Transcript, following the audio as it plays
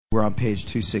We're on page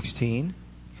 216.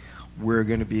 We're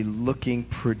going to be looking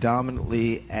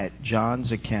predominantly at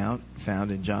John's account found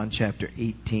in John chapter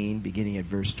 18, beginning at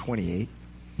verse 28.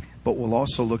 But we'll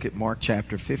also look at Mark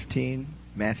chapter 15,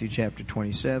 Matthew chapter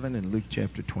 27, and Luke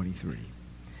chapter 23.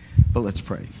 But let's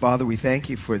pray. Father, we thank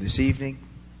you for this evening.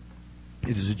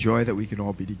 It is a joy that we can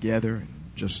all be together and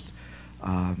just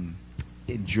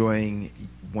enjoying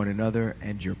one another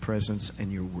and your presence and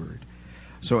your word.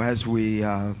 So as we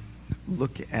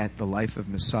look at the life of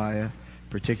Messiah,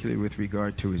 particularly with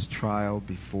regard to his trial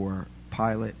before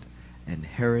Pilate and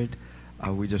Herod,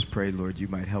 we just pray, Lord, you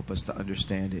might help us to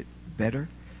understand it better,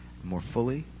 more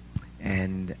fully,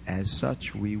 and as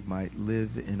such we might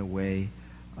live in a way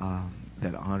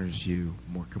that honors you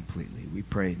more completely. We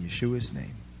pray in Yeshua's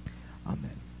name.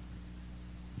 Amen.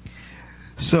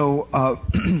 So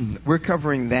we're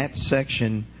covering that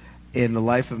section in the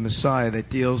life of Messiah that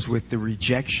deals with the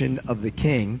rejection of the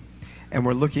king. And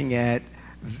we're looking at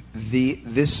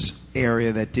this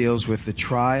area that deals with the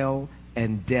trial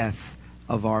and death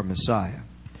of our Messiah.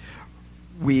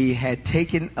 We had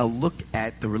taken a look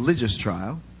at the religious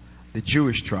trial, the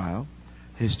Jewish trial,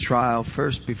 his trial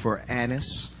first before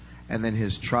Annas, and then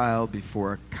his trial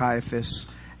before Caiaphas,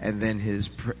 and then his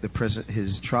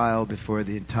trial before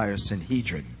the entire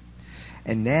Sanhedrin.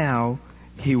 And now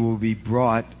he will be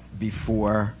brought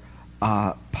before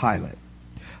Pilate.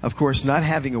 Of course, not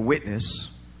having a witness,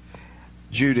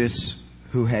 Judas,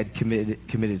 who had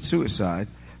committed suicide,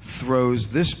 throws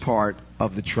this part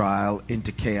of the trial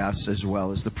into chaos as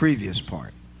well as the previous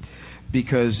part.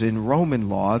 Because in Roman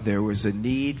law, there was a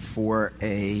need for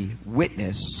a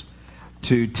witness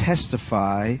to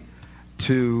testify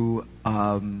to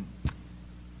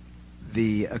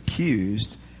the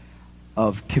accused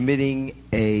of committing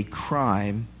a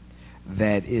crime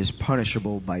that is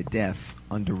punishable by death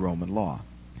under Roman law.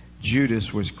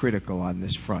 Judas was critical on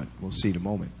this front. We'll see in a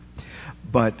moment.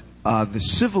 But the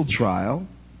civil trial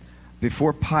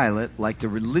before Pilate, like the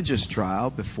religious trial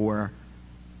before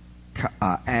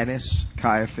Annas,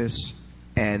 Caiaphas,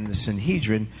 and the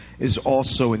Sanhedrin, is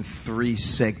also in three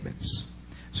segments.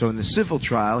 So in the civil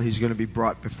trial, he's going to be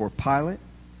brought before Pilate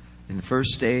in the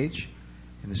first stage.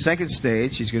 In the second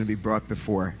stage, he's going to be brought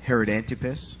before Herod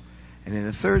Antipas. And in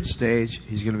the third stage,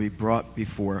 he's going to be brought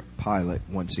before Pilate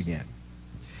once again.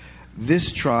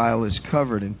 This trial is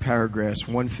covered in paragraphs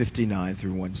 159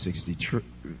 through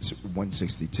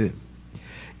 162.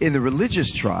 In the religious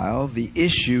trial, the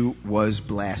issue was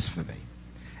blasphemy.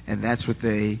 And that's what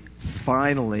they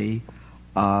finally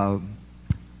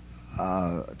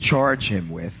charge him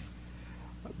with,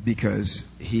 because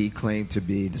he claimed to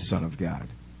be the Son of God.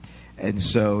 And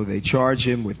so they charge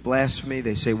him with blasphemy.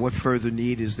 They say, what further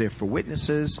need is there for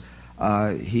witnesses?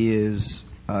 He is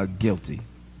guilty.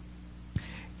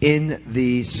 In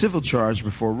the civil charge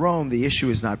before Rome, the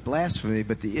issue is not blasphemy,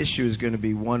 but the issue is going to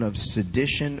be one of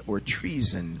sedition or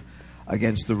treason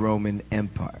against the Roman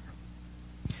Empire.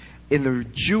 In the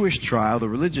Jewish trial, the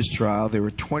religious trial, there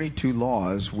were 22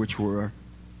 laws which were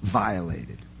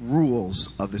violated, rules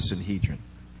of the Sanhedrin.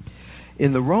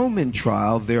 In the Roman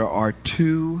trial, there are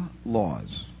two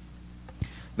laws.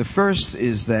 The first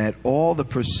is that all the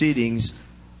proceedings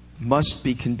must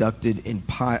be conducted in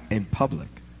public.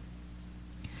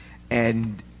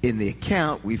 And in the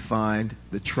account, we find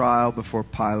the trial before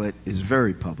Pilate is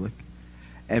very public,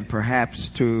 and perhaps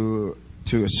to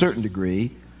a certain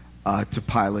degree, to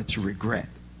Pilate's regret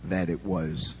that it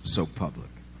was so public.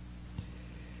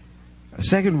 A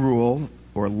second rule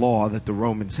or law that the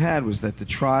Romans had was that the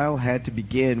trial had to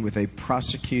begin with a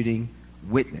prosecuting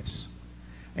witness,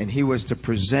 and he was to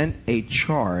present a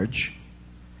charge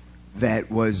that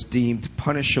was deemed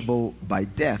punishable by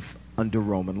death under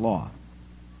Roman law.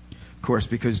 Of course,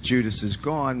 because Judas is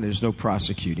gone, there's no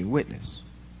prosecuting witness.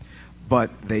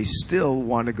 But they still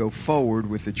want to go forward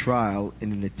with the trial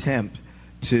in an attempt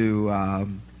to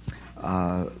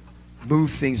move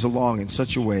things along in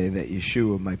such a way that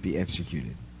Yeshua might be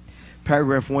executed.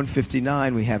 Paragraph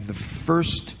 159, we have the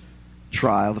first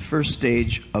trial, the first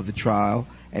stage of the trial,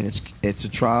 and it's a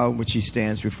trial in which he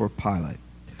stands before Pilate.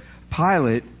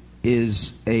 Pilate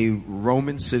is a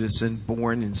Roman citizen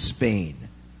born in Spain.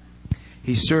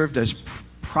 He served as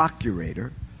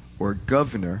procurator or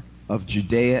governor of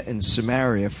Judea and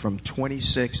Samaria from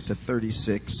 26 to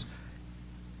 36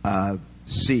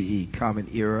 CE, Common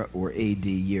Era, or AD,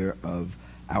 year of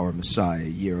our Messiah,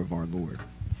 year of our Lord,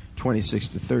 26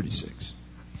 to 36.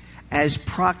 As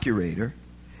procurator,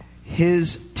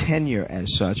 his tenure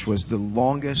as such was the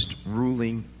longest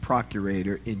ruling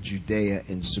procurator in Judea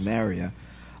and Samaria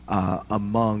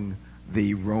among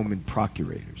the Roman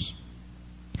procurators.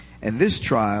 And this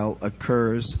trial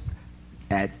occurs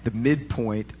at the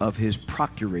midpoint of his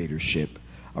procuratorship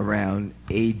around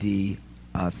AD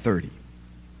 30.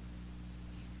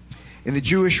 In the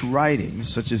Jewish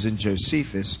writings, such as in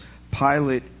Josephus,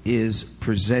 Pilate is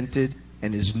presented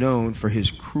and is known for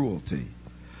his cruelty.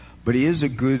 But he is a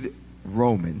good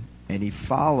Roman, and he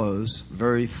follows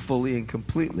very fully and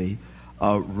completely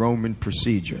Roman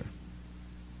procedure.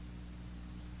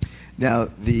 Now,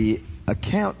 the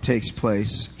account takes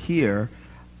place here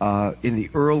in the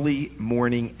early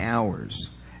morning hours,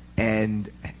 and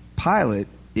Pilate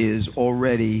is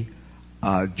already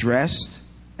dressed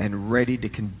and ready to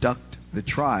conduct the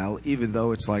trial, even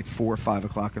though it's like 4 or 5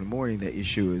 o'clock in the morning that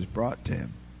Yeshua is brought to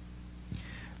him.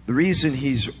 The reason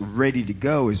he's ready to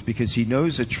go is because he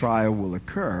knows a trial will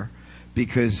occur,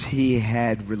 because he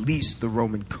had released the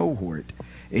Roman cohort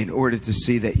in order to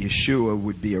see that Yeshua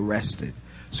would be arrested.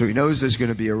 So he knows there's going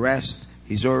to be arrest.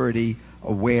 He's already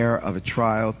aware of a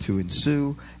trial to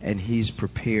ensue, and he's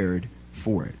prepared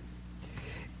for it.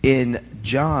 In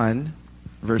John,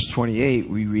 verse 28,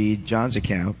 we read John's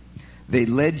account. They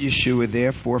led Yeshua,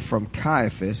 therefore, from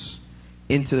Caiaphas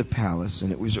into the palace,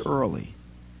 and it was early.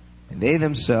 And they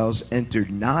themselves entered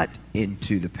not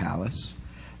into the palace,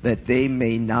 that they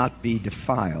may not be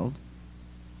defiled,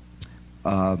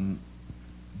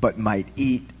 but might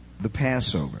eat the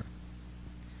Passover.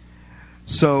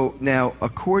 So now,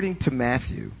 according to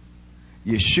Matthew,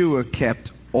 Yeshua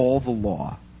kept all the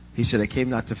law. He said, I came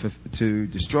not to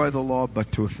destroy the law,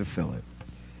 but to fulfill it.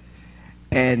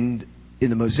 And in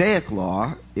the Mosaic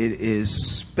law, it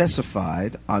is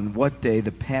specified on what day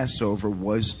the Passover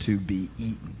was to be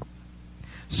eaten.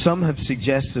 Some have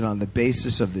suggested on the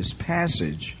basis of this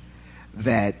passage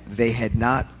that they had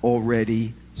not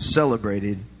already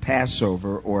celebrated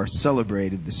Passover or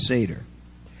celebrated the Seder.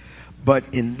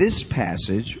 But in this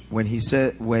passage, when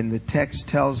the text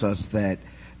tells us that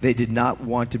they did not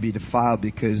want to be defiled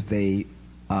because they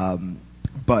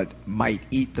but might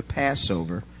eat the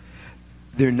Passover,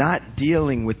 they're not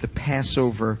dealing with the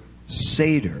Passover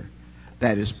Seder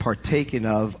that is partaken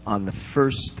of on the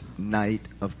first night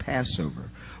of Passover,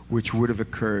 which would have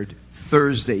occurred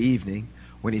Thursday evening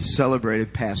when he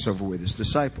celebrated Passover with his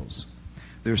disciples.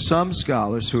 There are some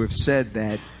scholars who have said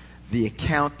that the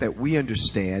account that we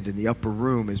understand in the upper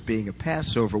room as being a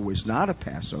Passover was not a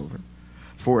Passover.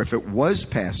 For if it was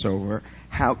Passover,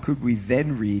 how could we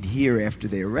then read here after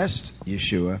they arrest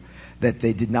Yeshua that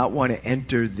they did not want to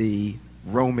enter the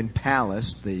Roman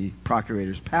palace, the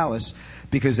procurator's palace,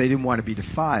 because they didn't want to be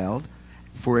defiled?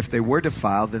 For if they were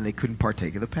defiled, then they couldn't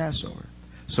partake of the Passover.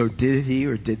 So did he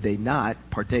or did they not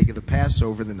partake of the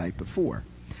Passover the night before?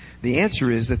 The answer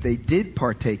is that they did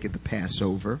partake of the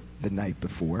Passover the night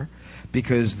before,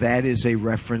 because that is a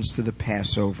reference to the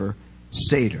Passover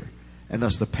Seder. And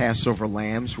thus the Passover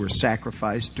lambs were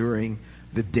sacrificed during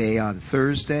the day on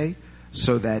Thursday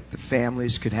so that the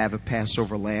families could have a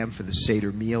Passover lamb for the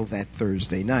Seder meal that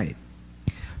Thursday night.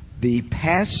 The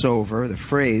Passover, the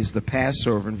phrase, the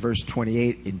Passover in verse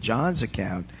 28 in John's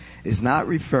account, is not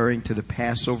referring to the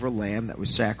Passover lamb that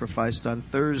was sacrificed on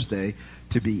Thursday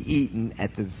to be eaten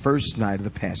at the first night of the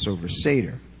Passover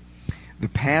Seder. The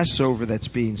Passover that's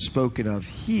being spoken of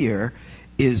here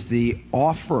is the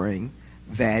offering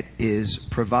that is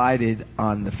provided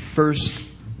on the first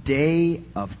day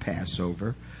of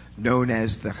Passover, known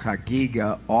as the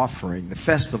Chagiga offering, the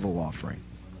festival offering.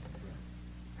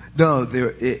 No,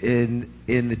 in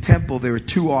the temple there were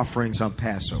two offerings on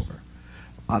Passover.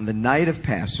 On the night of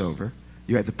Passover,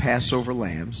 you had the Passover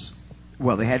lambs.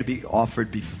 Well, they had to be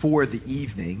offered before the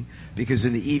evening, because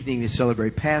in the evening they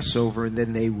celebrate Passover, and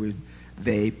then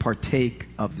they partake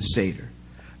of the Seder.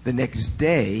 The next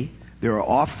day, there are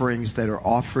offerings that are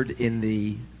offered in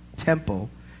the temple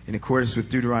in accordance with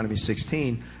Deuteronomy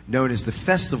 16, known as the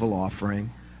festival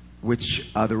offering, which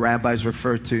the rabbis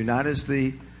refer to not as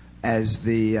the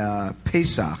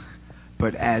Pesach,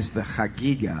 but as the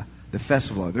Chagiga, the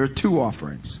festival. There are two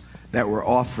offerings that were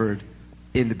offered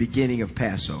in the beginning of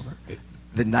Passover.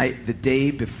 The day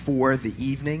before the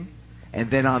evening, and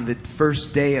then on the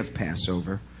first day of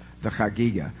Passover, the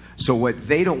Chagiga. So what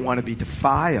they don't want to be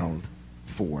defiled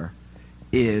for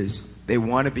is they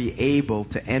want to be able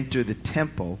to enter the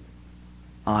temple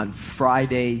on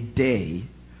Friday day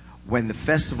when the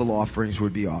festival offerings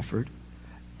would be offered,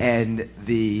 and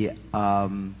the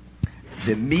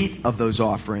meat of those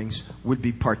offerings would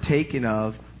be partaken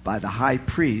of by the high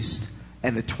priest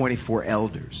and the 24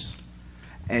 elders.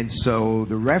 And so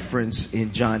the reference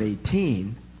in John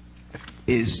 18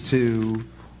 is to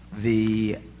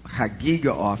the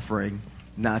Chagiga offering,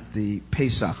 not the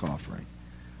Pesach offering.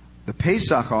 The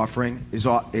Pesach offering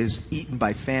is eaten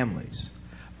by families,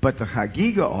 but the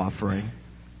Chagiga offering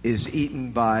is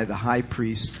eaten by the high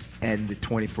priest and the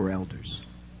 24 elders.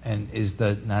 And is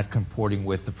that not comporting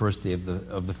with the first day of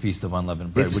the Feast of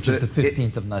Unleavened Bread, which is the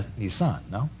 15th of Nisan,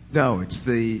 no? No, it's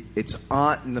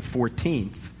on the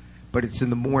 14th, but it's in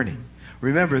the morning.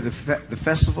 Remember, the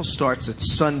festival starts at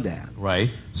sundown. Right.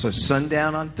 So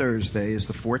sundown on Thursday is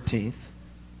the 14th.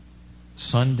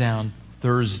 Sundown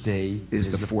Thursday is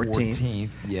the 14th.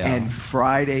 Yeah. And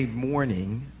Friday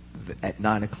morning at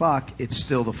 9 o'clock, it's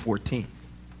still the 14th.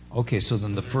 Okay, so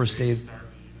then the first day...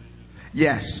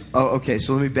 Yes. Oh, okay,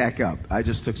 so let me back up. I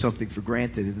just took something for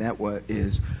granted, and that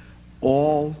is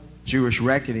all Jewish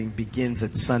reckoning begins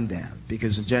at sundown,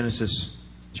 because in Genesis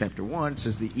chapter 1, it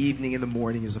says the evening and the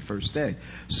morning is the first day.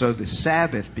 So the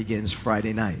Sabbath begins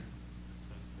Friday night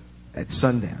at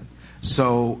sundown.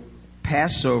 So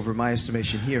Passover, my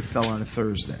estimation here, fell on a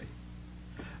Thursday.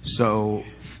 So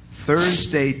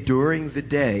Thursday during the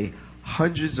day,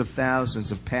 hundreds of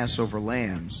thousands of Passover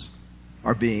lambs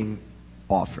are being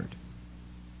offered.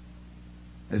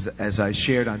 As I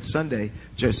shared on Sunday,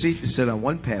 Josephus said on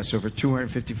one Passover,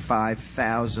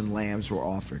 255,000 lambs were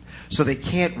offered. So they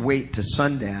can't wait to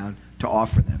sundown to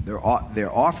offer them. They're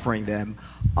offering them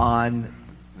on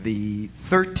the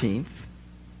 13th,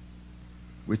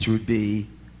 which would be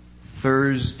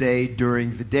Thursday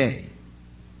during the day.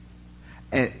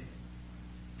 And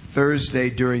Thursday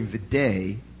during the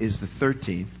day is the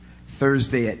 13th.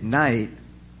 Thursday at night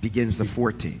begins the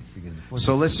 14th.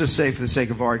 So let's just say, for the sake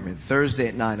of argument, Thursday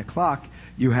at 9 o'clock,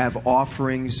 you have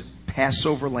offerings,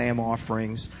 Passover lamb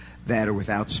offerings that are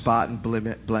without spot and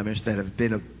blemish, that have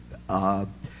been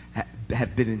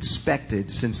inspected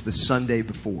since the Sunday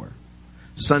before.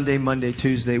 Sunday, Monday,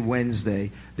 Tuesday, Wednesday,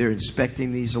 they're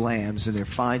inspecting these lambs, and they're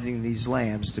finding these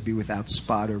lambs to be without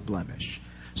spot or blemish.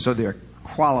 So they're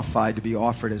qualified to be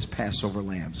offered as Passover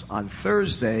lambs. On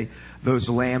Thursday, those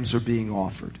lambs are being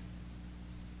offered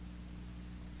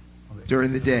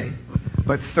during the day.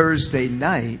 But Thursday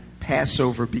night,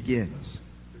 Passover begins.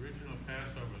 The original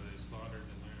Passover, they slaughtered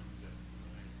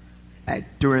the lambs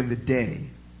During the day.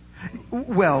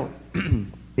 Well, you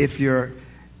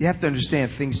have to understand,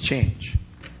 things change.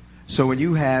 So when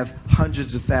you have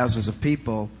hundreds of thousands of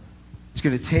people, it's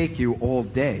going to take you all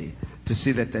day to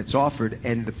see that that's offered.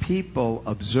 And the people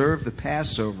observe the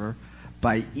Passover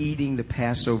by eating the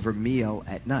Passover meal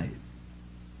at night.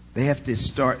 They have to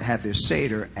have their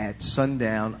Seder at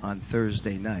sundown on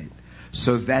Thursday night.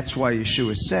 So that's why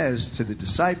Yeshua says to the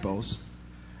disciples,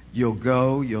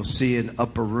 you'll see an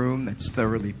upper room that's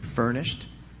thoroughly furnished.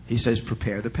 He says,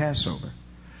 prepare the Passover.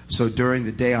 So during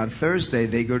the day on Thursday,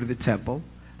 they go to the temple.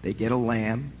 They get a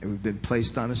lamb. It would have been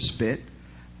placed on a spit.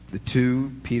 The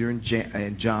two, Peter and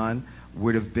John,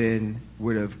 would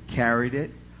have carried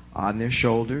it on their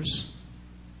shoulders.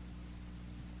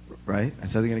 Right?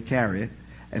 That's how they're going to carry it.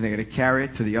 And they're going to carry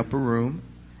it to the upper room.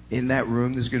 In that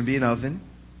room, there's going to be an oven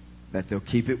that they'll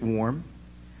keep it warm.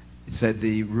 It said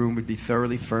the room would be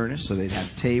thoroughly furnished, so they'd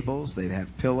have tables, they'd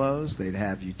have pillows, they'd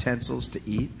have utensils to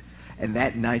eat. And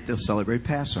that night, they'll celebrate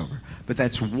Passover. But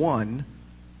that's one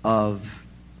of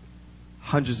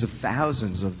hundreds of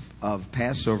thousands of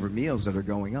Passover meals that are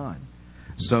going on.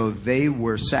 So they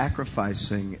were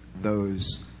sacrificing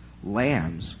those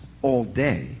lambs all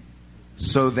day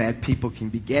so that people can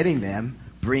be getting them,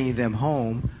 bringing them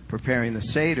home, preparing the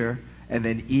Seder, and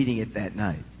then eating it that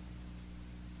night.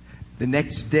 The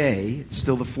next day, it's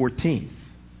still the 14th,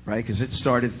 right? Because it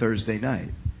started Thursday night.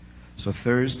 So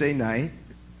Thursday night,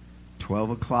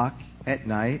 12 o'clock at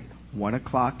night, 1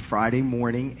 o'clock Friday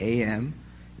morning, a.m.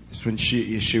 That's when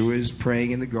Yeshua is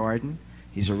praying in the garden.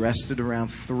 He's arrested around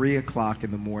 3 o'clock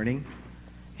in the morning.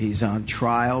 He's on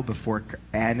trial before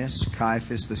Annas,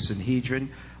 Caiaphas, the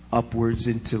Sanhedrin, upwards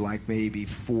into like maybe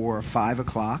 4 or 5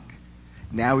 o'clock.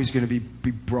 Now he's going to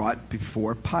be brought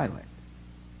before Pilate.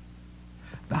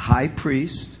 The high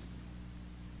priest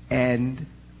and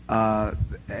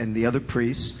the other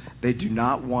priests, they do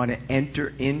not want to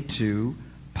enter into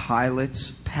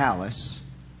Pilate's palace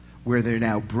where they're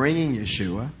now bringing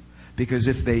Yeshua, because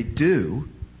if they do,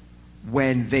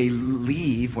 when they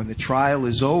leave, when the trial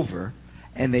is over,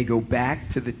 and they go back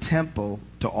to the temple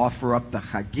to offer up the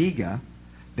Chagiga,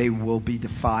 they will be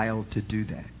defiled to do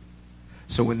that.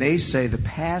 So when they say the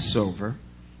Passover,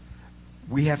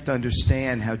 we have to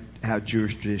understand how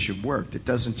Jewish tradition worked. It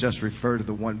doesn't just refer to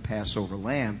the one Passover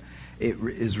lamb. It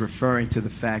is referring to the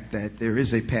fact that there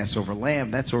is a Passover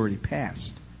lamb that's already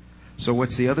passed. So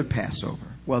what's the other Passover?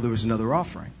 Well, there was another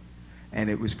offering. And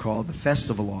it was called the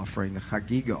festival offering, the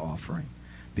Chagiga offering,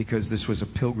 because this was a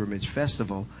pilgrimage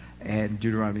festival, and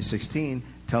Deuteronomy 16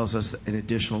 tells us an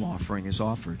additional offering is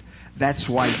offered. That's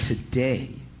why today,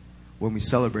 when we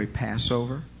celebrate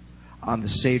Passover, on the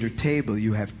Seder table,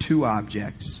 you have two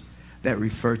objects that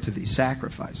refer to these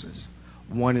sacrifices.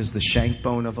 One is the shank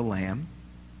bone of a lamb,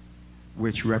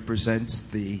 which represents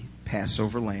the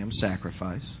Passover lamb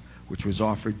sacrifice, which was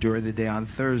offered during the day on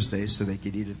Thursday so they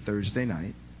could eat it Thursday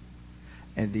night.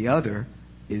 And the other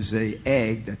is an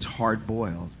egg that's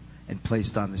hard-boiled and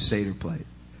placed on the Seder plate.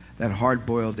 That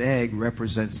hard-boiled egg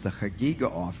represents the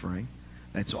Chagiga offering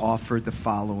that's offered the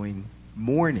following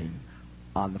morning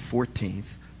on the 14th,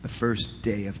 the first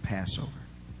day of Passover.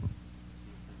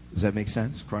 Does that make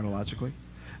sense chronologically?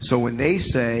 So when they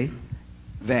say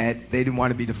that they didn't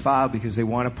want to be defiled because they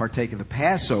want to partake of the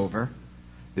Passover,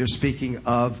 they're speaking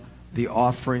of the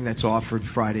offering that's offered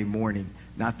Friday morning,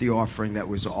 not the offering that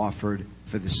was offered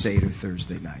for the Seder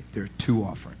Thursday night. There are two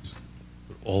offerings.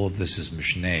 But all of this is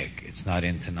Mishnaic. It's not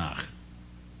in Tanakh.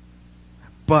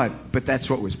 But that's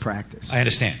what was practiced. I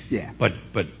understand. Yeah. But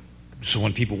so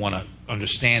when people want to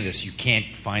understand this, you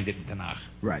can't find it in Tanakh.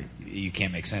 Right. You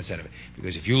can't make sense out of it.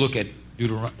 Because if you look at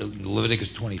Leviticus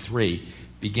 23,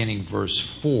 beginning verse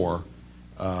 4,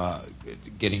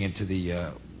 getting into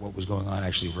the what was going on,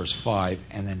 actually verse 5,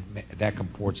 and then that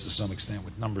comports to some extent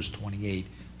with Numbers 28,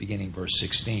 beginning verse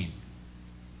 16.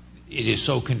 It is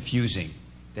so confusing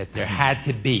that there had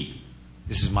to be,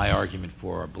 this is my argument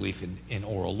for a belief in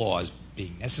oral law as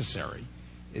being necessary,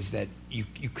 is that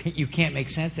you can't make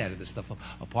sense out of this stuff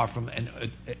apart from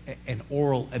an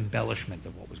oral embellishment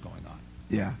of what was going on.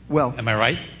 Yeah. Well, am I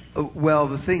right? Well,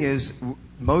 the thing is,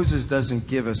 Moses doesn't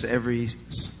give us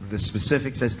the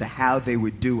specifics as to how they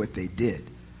would do what they did.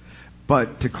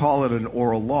 But to call it an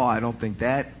oral law, I don't think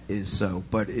that is so.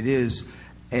 But it is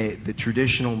the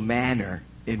traditional manner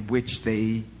in which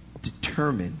they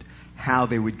determined how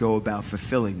they would go about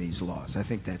fulfilling these laws. I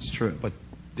think that's true. But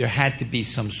there had to be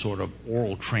some sort of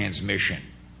oral transmission.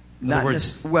 Not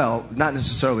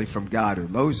necessarily from God or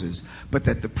Moses, but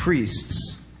that the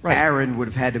priests, right, Aaron would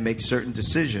have had to make certain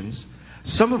decisions,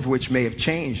 some of which may have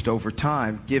changed over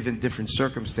time given different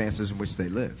circumstances in which they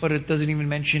live. But it doesn't even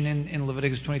mention in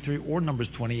Leviticus 23 or Numbers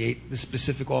 28 the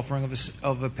specific offering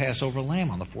of a Passover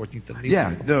lamb on the 14th of Nisan.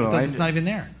 Yeah, no, it's not even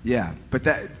there. Yeah, but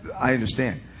that I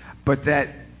understand. But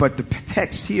the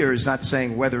text here is not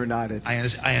saying whether or not it's. I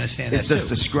understand that It's just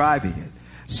describing it.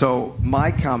 So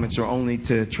my comments are only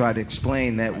to try to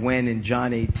explain that when in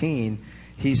John 18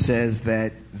 he says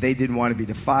that they didn't want to be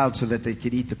defiled so that they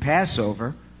could eat the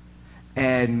Passover,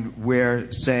 and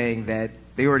we're saying that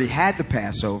they already had the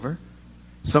Passover,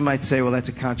 some might say, well, that's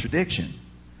a contradiction.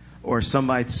 Or some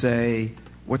might say,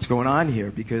 what's going on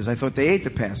here? Because I thought they ate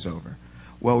the Passover.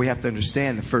 Well, we have to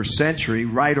understand the first century,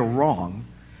 right or wrong,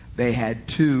 they had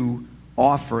two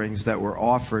offerings that were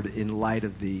offered in light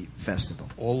of the festival.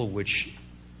 All of which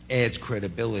adds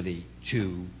credibility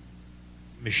to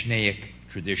Mishnaic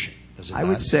tradition. Does it I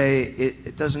would say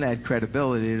it doesn't add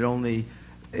credibility. It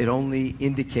only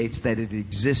indicates that it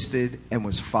existed and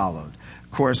was followed.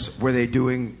 Of course, were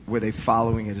they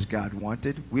following it as God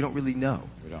wanted? We don't really know.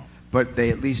 We don't. But they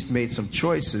at least made some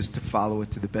choices to follow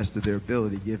it to the best of their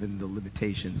ability, given the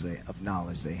limitations of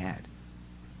knowledge they had.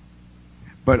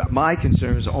 But my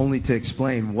concern is only to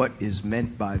explain what is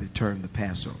meant by the term the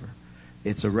Passover.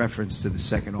 It's a reference to the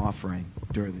second offering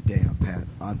during the day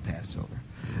on Passover.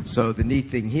 So the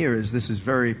neat thing here is this is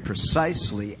very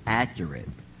precisely accurate,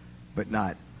 but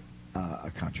not a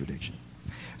contradiction.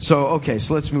 So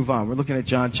let's move on. We're looking at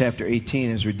John chapter 18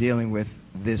 as we're dealing with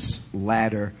this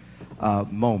latter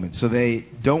moment. So they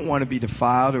don't want to be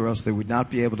defiled, or else they would not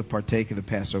be able to partake of the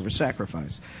Passover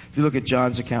sacrifice. If you look at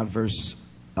John's account, verse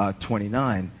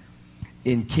 29,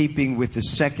 in keeping with the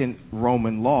second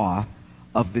Roman law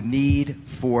of the need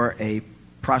for a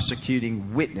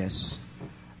prosecuting witness,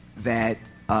 that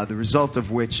the result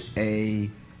of which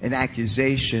an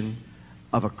accusation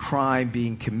of a crime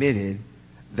being committed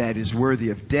that is worthy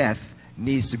of death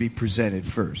needs to be presented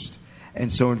first.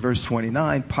 And so in verse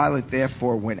 29, Pilate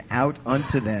therefore went out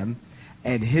unto them,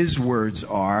 and his words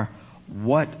are,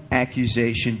 "What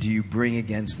accusation do you bring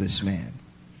against this man?"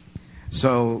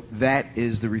 So that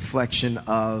is the reflection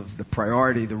of the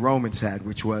priority the Romans had,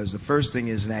 which was the first thing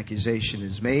is an accusation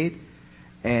is made,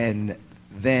 and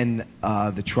then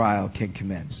the trial can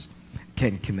commence.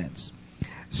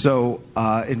 So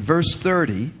in verse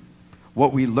 30,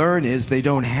 what we learn is they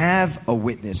don't have a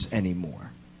witness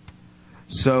anymore.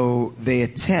 So they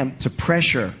attempt to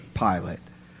pressure Pilate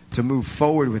to move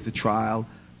forward with the trial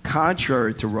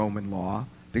contrary to Roman law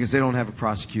because they don't have a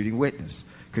prosecuting witness,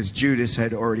 because Judas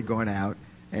had already gone out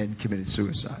and committed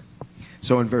suicide.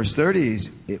 So in verse 30,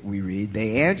 we read,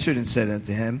 they answered and said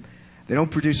unto him, they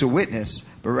don't produce a witness,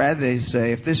 but rather they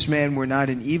say, if this man were not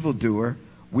an evildoer,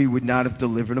 we would not have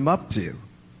delivered him up to you.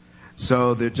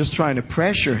 So they're just trying to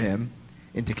pressure him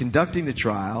into conducting the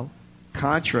trial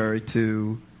contrary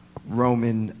to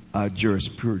Roman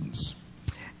jurisprudence.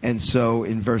 And so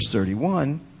in verse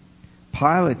 31,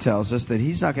 Pilate tells us that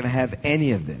he's not going to have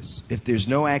any of this. If there's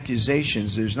no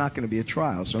accusations, there's not going to be a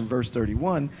trial. So in verse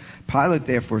 31, Pilate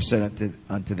therefore said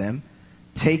unto them,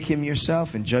 take him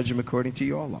yourself and judge him according to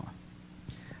your law.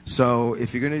 So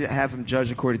if you're going to have him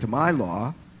judged according to my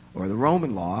law or the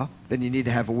Roman law, then you need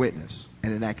to have a witness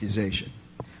and an accusation.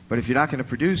 But if you're not going to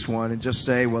produce one and just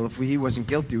say, well, if he wasn't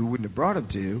guilty, we wouldn't have brought him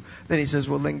to you, then he says,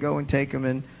 well, then go and take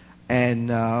him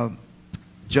and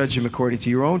judge him according to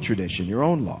your own tradition, your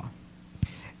own law.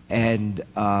 And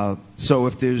so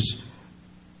if there's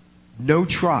no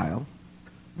trial,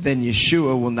 then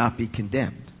Yeshua will not be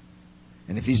condemned.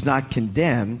 And if he's not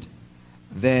condemned,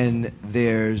 then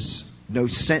there's no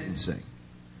sentencing.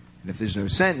 And if there's no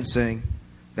sentencing,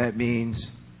 that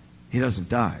means he doesn't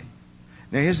die.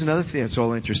 Now here's another thing that's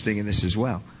all interesting in this as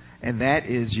well. And that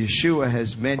is Yeshua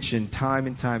has mentioned time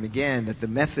and time again that the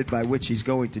method by which he's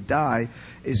going to die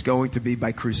is going to be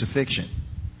by crucifixion.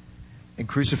 And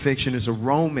crucifixion is a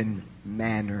Roman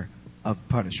manner of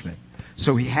punishment.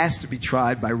 So he has to be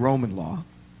tried by Roman law.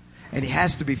 And he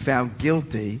has to be found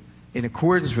guilty in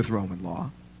accordance with Roman law.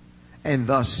 And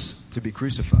thus to be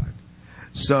crucified.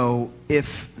 So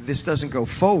if this doesn't go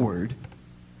forward,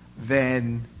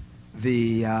 then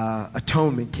the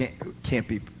atonement can't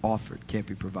be offered, can't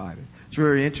be provided. It's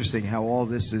very interesting how all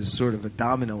this is sort of a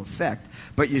domino effect.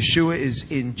 But Yeshua is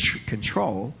in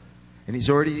control, and he's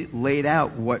already laid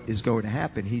out what is going to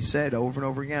happen. He said over and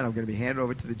over again, I'm going to be handed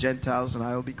over to the Gentiles, and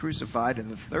I will be crucified, and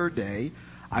the third day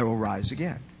I will rise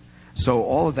again. So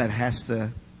all of that has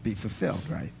to be fulfilled,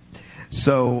 right?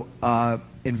 So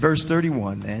in verse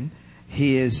 31 then,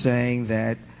 he is saying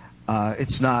that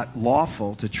it's not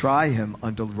lawful to try him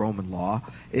under Roman law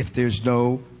if there's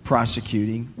no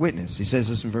prosecuting witness. He says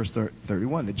this in verse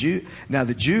 31. The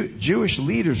Jewish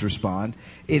leaders respond,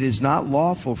 it is not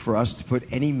lawful for us to put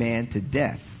any man to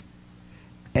death.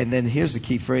 And then here's the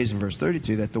key phrase in verse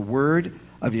 32, that the word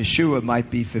of Yeshua might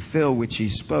be fulfilled, which he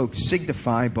spoke,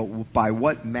 signifying but by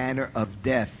what manner of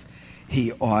death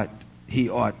he ought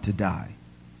to die.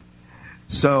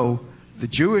 So the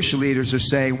Jewish leaders are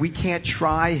saying we can't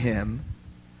try him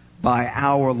by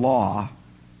our law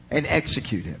and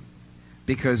execute him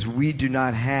because we do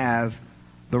not have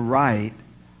the right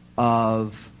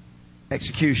of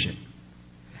execution.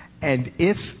 And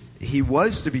if he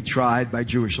was to be tried by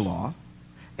Jewish law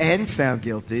and found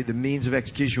guilty, the means of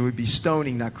execution would be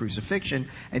stoning, not crucifixion.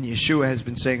 And Yeshua has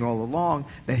been saying all along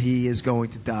that he is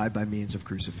going to die by means of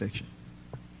crucifixion.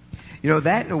 You know,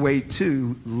 that in a way,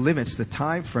 too, limits the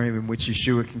time frame in which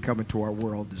Yeshua can come into our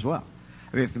world as well.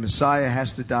 I mean, if the Messiah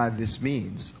has to die this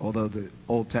means, although the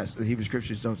Old Testament, the Hebrew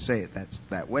Scriptures don't say it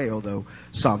that way, although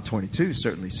Psalm 22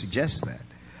 certainly suggests that,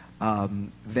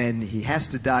 then he has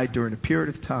to die during a period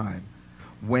of time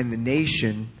when the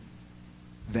nation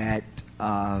that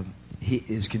he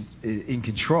is in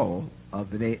control of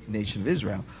the nation of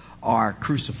Israel are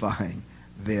crucifying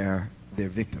their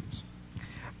victims.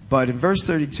 But in verse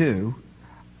 32,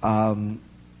 saying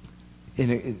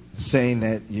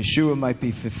that Yeshua might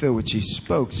be fulfilled, which he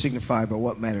spoke, signifying by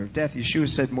what manner of death, Yeshua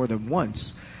said more than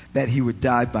once that he would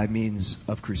die by means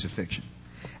of crucifixion.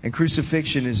 And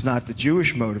crucifixion is not the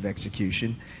Jewish mode of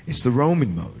execution, it's the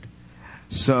Roman mode.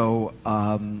 So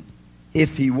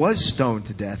if he was stoned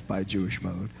to death by Jewish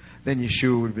mode, then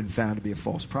Yeshua would have been found to be a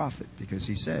false prophet because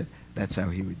he said that's how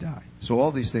he would die. So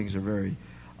all these things are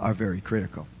very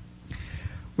critical.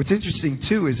 What's interesting,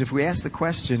 too, is if we ask the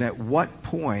question, at what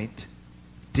point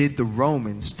did the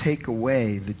Romans take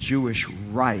away the Jewish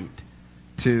right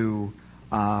to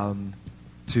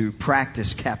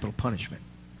practice capital punishment?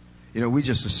 You know, we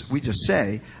just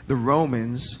say the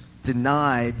Romans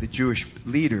denied the Jewish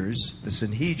leaders, the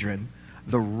Sanhedrin,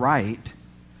 the right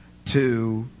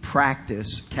to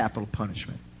practice capital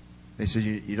punishment. They said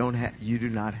you do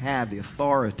not have the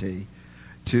authority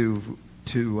to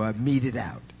mete it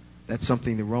out. That's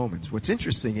something the Romans. What's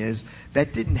interesting is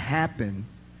that didn't happen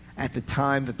at the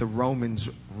time that the Romans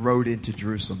rode into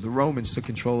Jerusalem. The Romans took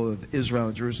control of Israel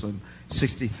and Jerusalem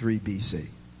 63 BC.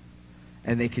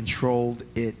 And they controlled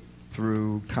it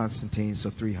through Constantine, so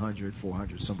 300,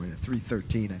 400, somewhere in there.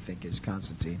 313, I think, is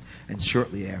Constantine, and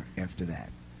shortly after that.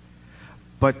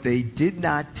 But they did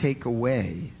not take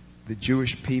away the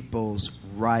Jewish people's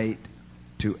right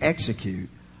to execute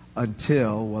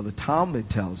until, well, the Talmud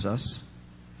tells us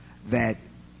that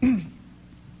I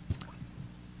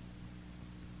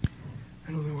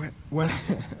don't know what I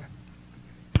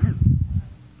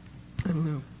don't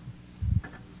know.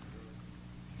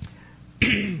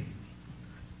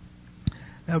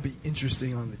 That'll be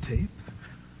interesting on the tape.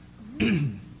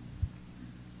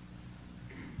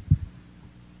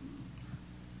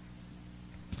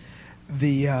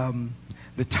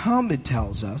 The Talmud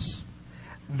tells us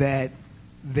that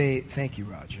thank you,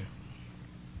 Roger,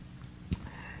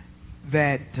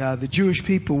 that the Jewish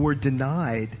people were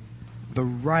denied the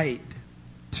right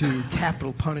to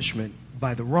capital punishment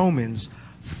by the Romans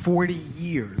 40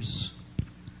 years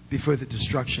before the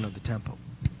destruction of the temple.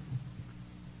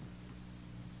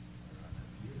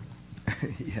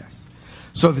 Yes.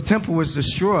 So the temple was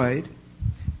destroyed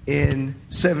in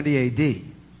 70 AD.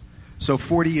 So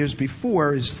 40 years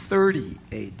before is 30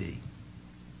 AD.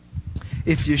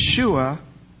 If Yeshua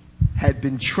had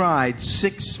been tried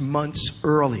 6 months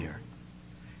earlier,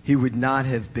 he would not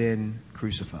have been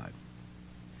crucified.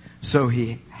 So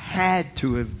he had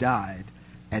to have died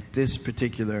at this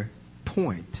particular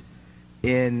point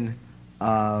in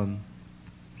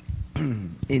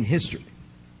history.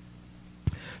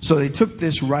 So they took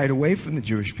this right away from the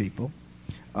Jewish people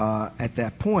at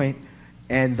that point,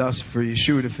 and thus for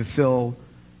Yeshua to fulfill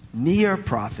near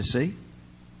prophecy,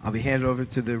 I'll be handed over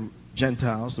to the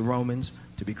Gentiles, the Romans,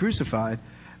 to be crucified,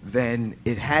 then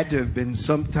it had to have been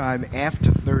sometime after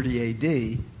 30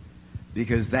 AD,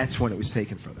 because that's when it was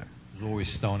taken from them. It was always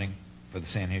stoning for the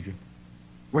Sanhedrin.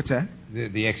 What's that?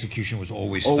 The execution was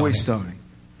always stoning. Always stoning,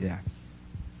 yeah.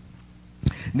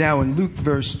 Now in Luke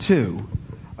verse 2,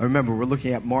 remember we're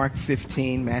looking at Mark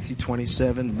 15, Matthew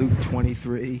 27, Luke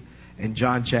 23, and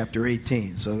John chapter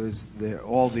 18. So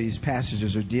all these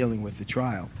passages are dealing with the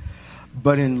trial.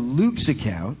 But in Luke's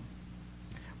account,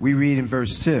 we read in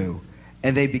verse 2,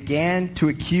 and they began to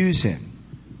accuse him,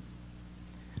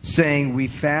 saying, we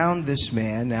found this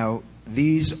man. Now,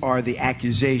 these are the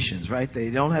accusations, right? They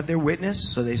don't have their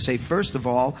witness, so they say, first of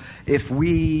all, if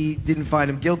we didn't find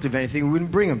him guilty of anything, we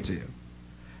wouldn't bring him to you.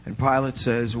 And Pilate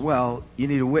says, well, you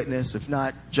need a witness. If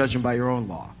not, judge him by your own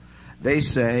law. They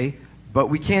say, but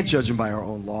we can't judge him by our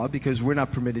own law because we're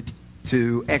not permitted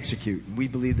to execute. We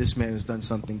believe this man has done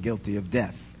something guilty of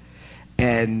death.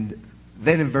 And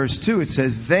then in verse 2 it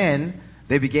says, then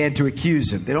they began to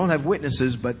accuse him. They don't have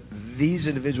witnesses, but these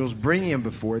individuals bringing him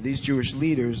before, these Jewish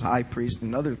leaders, high priests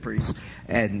and other priests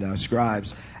and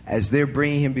scribes, as they're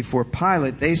bringing him before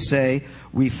Pilate, they say,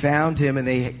 we found him, and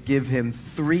they give him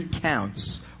 3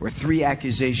 counts, or 3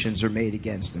 accusations are made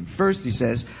against him. First, he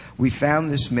says, we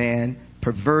found this man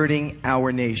perverting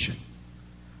our nation.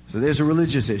 So there's a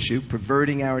religious issue,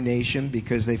 perverting our nation,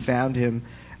 because they found him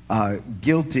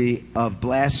guilty of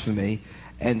blasphemy,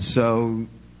 and so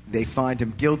they find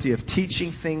him guilty of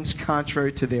teaching things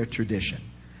contrary to their tradition,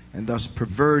 and thus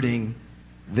perverting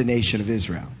the nation of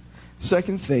Israel.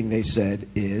 Second thing they said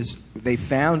is they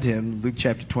found him, Luke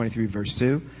chapter 23, verse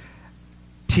 2,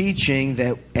 teaching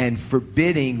that and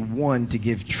forbidding one to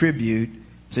give tribute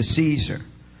to Caesar.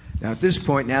 Now at this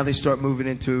point, now they start moving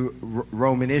into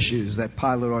Roman issues that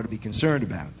Pilate ought to be concerned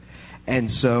about.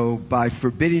 And so by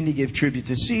forbidding to give tribute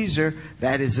to Caesar,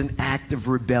 that is an act of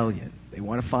rebellion. They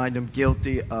want to find him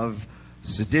guilty of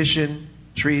sedition,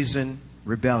 treason,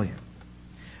 rebellion.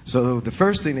 So the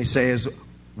first thing they say is,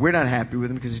 we're not happy with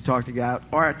him because he talked about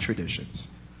our traditions.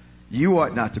 You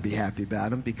ought not to be happy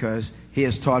about him because he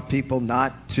has taught people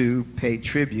not to pay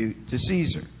tribute to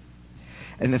Caesar.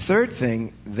 And the third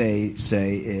thing they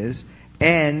say is,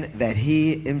 and that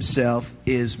he himself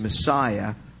is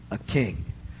Messiah, a king.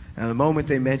 Now, the moment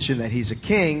they mention that he's a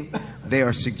king, they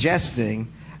are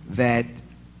suggesting that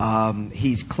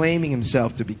he's claiming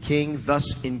himself to be king,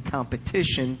 thus in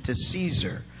competition to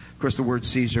Caesar. Of course, the word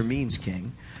Caesar means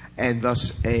king, and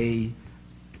thus a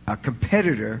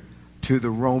competitor to the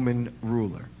Roman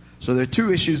ruler. So there are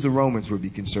 2 issues the Romans would be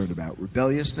concerned about: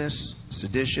 rebelliousness,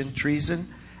 sedition,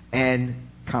 treason, and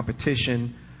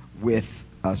competition with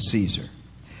Caesar.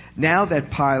 Now that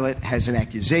Pilate has an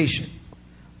accusation,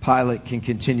 Pilate can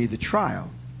continue the trial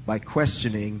by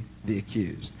questioning the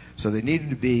accused. So there needed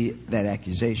to be that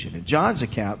accusation. In John's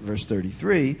account, verse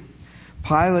 33,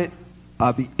 Pilate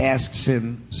asks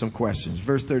him some questions.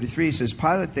 Verse 33 says,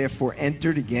 Pilate therefore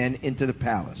entered again into the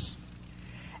palace,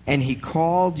 and he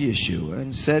called Yeshua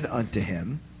and said unto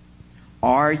him,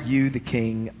 are you the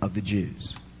king of the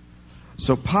Jews?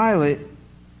 So Pilate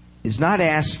is not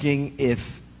asking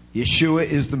if Yeshua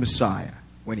is the Messiah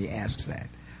when he asks that.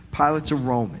 Pilate's a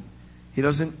Roman. He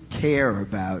doesn't care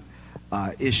about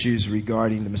issues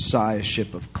regarding the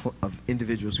messiahship of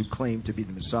individuals who claim to be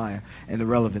the Messiah and the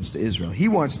relevance to Israel. He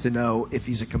wants to know if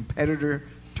he's a competitor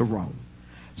to Rome.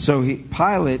 So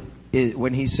Pilate,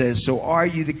 when he says, so are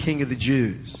you the king of the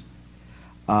Jews?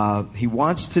 He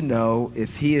wants to know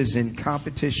if he is in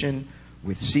competition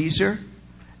with Caesar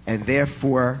and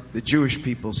therefore the Jewish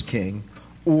people's king,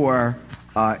 or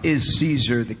is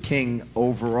Caesar the king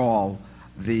over all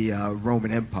the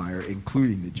Roman Empire,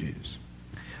 including the Jews?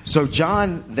 So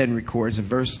John then records in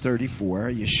verse 34,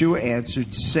 Yeshua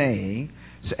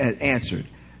answered,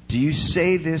 do you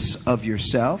say this of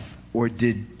yourself, or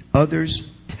did others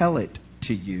tell it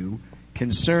to you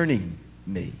concerning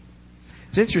me?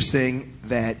 It's interesting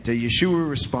that Yeshua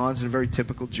responds in a very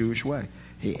typical Jewish way.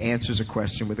 He answers a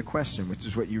question with a question, which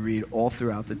is what you read all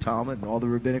throughout the Talmud and all the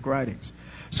rabbinic writings.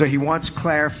 So he wants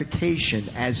clarification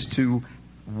as to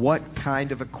what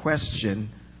kind of a question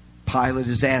Pilate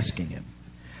is asking him.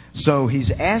 So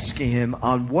he's asking him,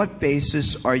 on what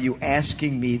basis are you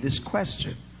asking me this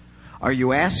question? Are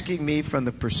you asking me from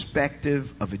the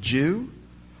perspective of a Jew,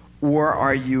 or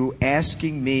are you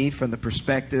asking me from the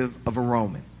perspective of a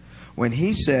Roman? When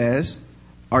he says,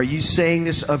 are you saying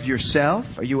this of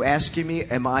yourself? Are you asking me,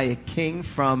 am I a king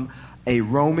from a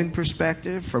Roman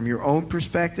perspective, from your own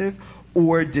perspective?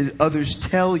 Or did others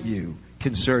tell you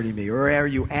concerning me? Or are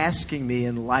you asking me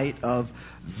in light of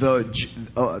the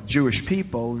Jewish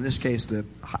people, in this case the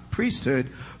priesthood,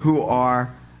 who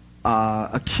are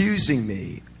accusing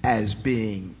me as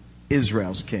being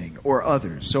Israel's king, or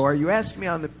others? So are you asking me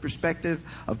on the perspective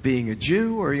of being a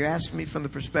Jew, or are you asking me from the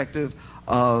perspective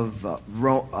of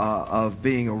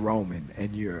being a Roman,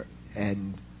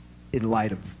 and in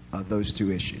light of those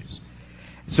two issues?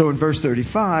 So in verse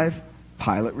 35,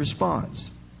 Pilate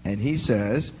responds, and he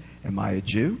says, am I a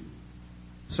Jew?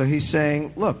 So he's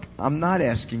saying, look, I'm not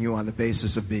asking you on the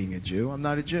basis of being a Jew. I'm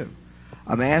not a Jew.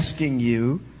 I'm asking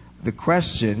you the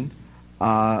question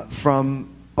from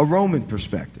a Roman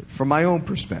perspective, from my own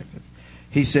perspective.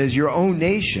 He says, your own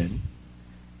nation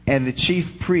and the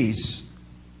chief priests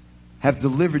have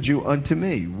delivered you unto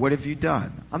me. What have you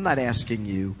done? I'm not asking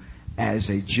you as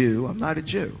a Jew. I'm not a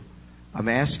Jew. I'm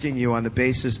asking you on the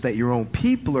basis that your own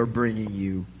people are bringing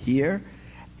you here,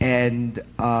 and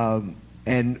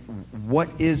what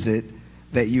is it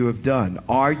that you have done?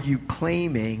 Are you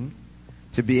claiming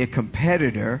to be a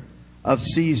competitor of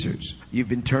Caesar's? You've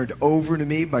been turned over to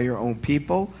me by your own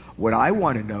people. What I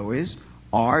want to know is,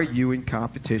 are you in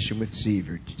competition with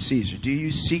Caesar? Do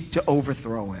you seek to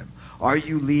overthrow him? Are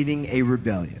you leading a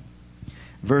rebellion?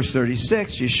 Verse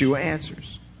 36, Yeshua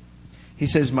answers. He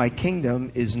says, my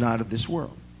kingdom is not of this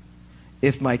world.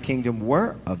 If my kingdom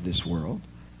were of this world,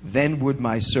 then would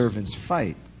my servants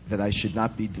fight, that I should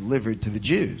not be delivered to the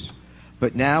Jews.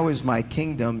 But now is my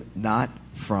kingdom not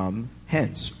from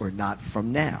hence, or not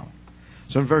from now.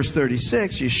 So in verse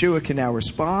 36, Yeshua can now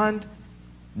respond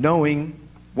knowing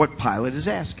what Pilate is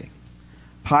asking.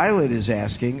 Pilate is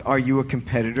asking, are you a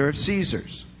competitor of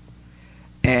Caesar's?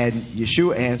 And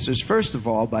Yeshua answers, first of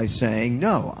all, by saying,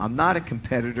 no, I'm not a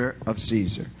competitor of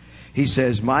Caesar. He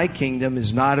says, my kingdom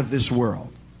is not of this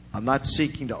world. I'm not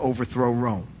seeking to overthrow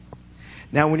Rome.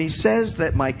 Now, when he says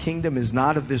that my kingdom is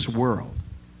not of this world,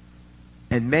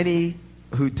 and many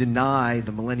who deny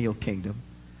the millennial kingdom,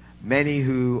 many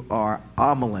who are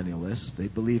amillennialists, they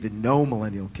believe in no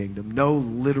millennial kingdom, no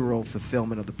literal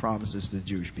fulfillment of the promises to the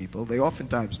Jewish people, they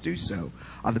oftentimes do so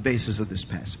on the basis of this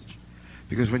passage.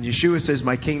 Because when Yeshua says,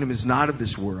 my kingdom is not of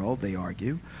this world, they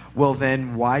argue, well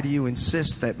then, why do you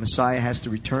insist that Messiah has to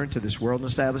return to this world and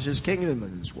establish his kingdom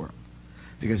in this world?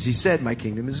 Because he said, my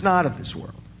kingdom is not of this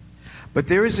world. But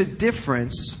there is a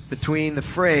difference between the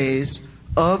phrase,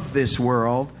 of this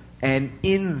world, and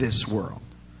in this world.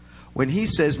 When he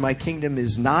says, my kingdom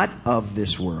is not of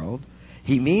this world,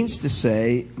 he means to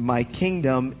say, my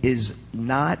kingdom is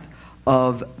not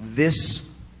of this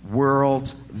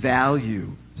world's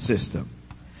value system.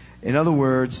 In other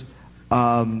words,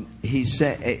 he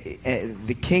said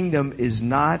the kingdom is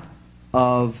not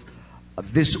of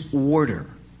this order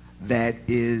that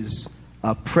is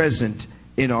present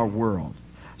in our world.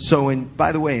 So,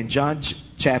 by the way, in John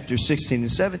chapter 16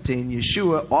 and 17,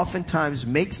 Yeshua oftentimes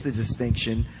makes the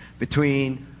distinction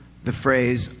between the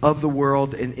phrase of the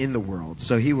world and in the world.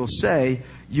 So he will say,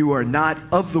 you are not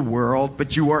of the world,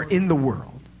 but you are in the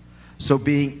world. So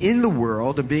being in the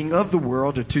world and being of the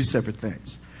world are two separate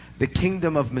things. The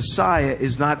kingdom of Messiah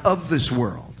is not of this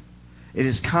world. It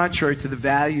is contrary to the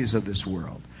values of this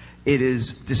world. It is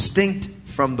distinct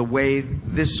from the way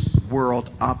this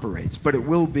world operates. But it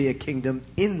will be a kingdom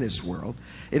in this world,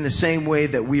 in the same way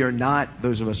that we are not,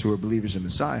 those of us who are believers in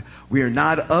Messiah, we are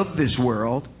not of this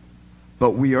world,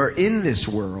 but we are in this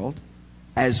world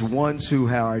as ones who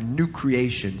are new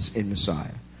creations in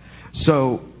Messiah.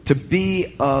 So to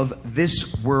be of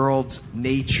this world's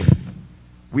nature,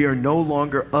 we are no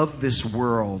longer of this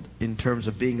world in terms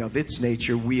of being of its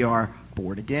nature. We are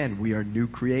born again. We are new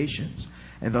creations.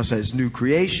 And thus, as new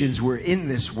creations, we're in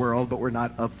this world, but we're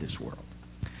not of this world.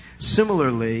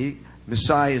 Similarly,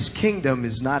 Messiah's kingdom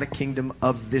is not a kingdom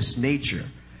of this nature.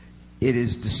 It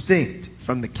is distinct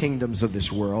from the kingdoms of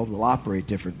this world, will operate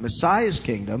different. Messiah's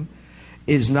kingdom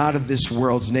is not of this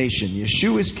world's nation.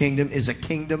 Yeshua's kingdom is a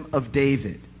kingdom of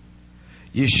David.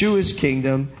 Yeshua's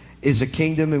kingdom is a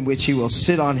kingdom in which he will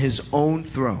sit on his own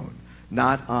throne,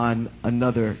 not on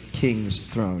another king's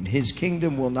throne. His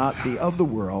kingdom will not be of the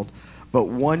world, but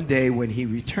one day when he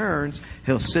returns,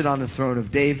 he'll sit on the throne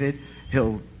of David,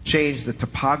 he'll change the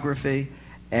topography,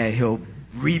 and he'll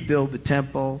rebuild the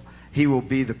temple. He will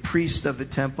be the priest of the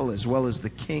temple as well as the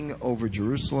king over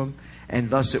Jerusalem, and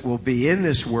thus it will be in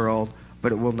this world,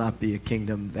 but it will not be a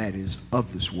kingdom that is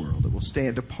of this world. It will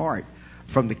stand apart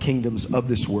from the kingdoms of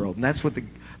this world. And that's what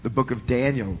the book of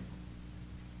Daniel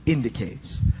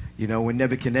indicates. You know, when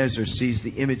Nebuchadnezzar sees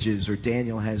the images, or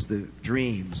Daniel has the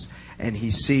dreams, and he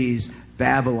sees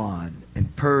Babylon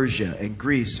and Persia and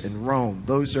Greece and Rome,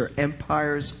 those are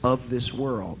empires of this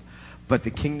world. But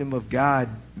the kingdom of God,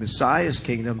 Messiah's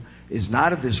kingdom, is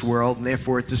not of this world, and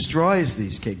therefore it destroys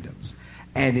these kingdoms.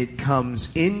 And it comes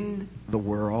in the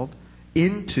world,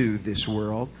 into this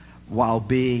world, while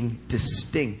being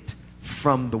distinct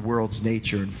from the world's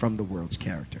nature and from the world's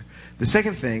character. The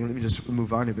second thing, let me just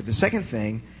move on here, but the second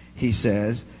thing he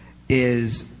says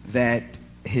is that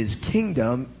his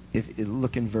kingdom, if you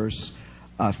look in verse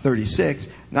 36,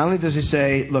 not only does he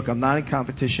say, look, I'm not in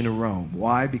competition to Rome.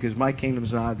 Why? Because my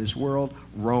kingdom's not of this world,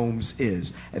 Rome's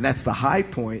is. And that's the high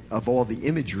point of all the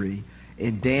imagery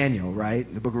in Daniel, right?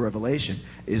 In the book of Revelation,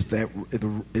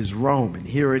 is Rome, and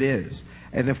here it is.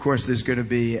 And of course, there's going to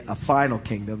be a final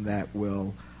kingdom that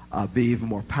will be even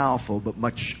more powerful, but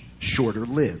much shorter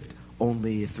lived,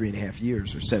 only 3.5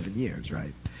 years or 7 years,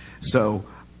 right? So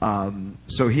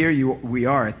here we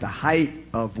are at the height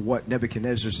of what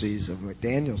Nebuchadnezzar sees, of what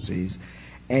Daniel sees,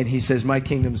 and he says, my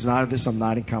kingdom's not of this, I'm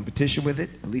not in competition with it,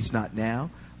 at least not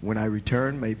now. When I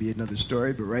return, may be another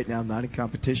story, but right now I'm not in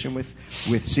competition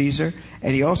with Caesar.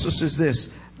 And he also says this,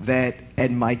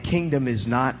 and my kingdom is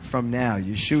not from now.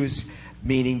 Yeshua's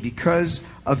meaning because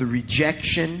of the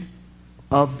rejection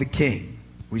of the king.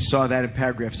 We saw that in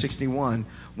paragraph 61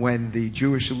 when the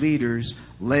Jewish leaders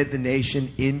led the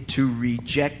nation into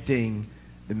rejecting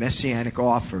the messianic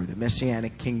offer, the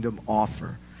messianic kingdom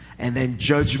offer. And then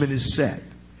judgment is set.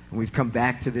 And we've come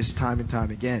back to this time and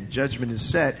time again. Judgment is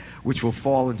set, which will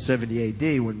fall in 70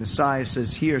 AD when Messiah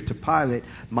says here to Pilate,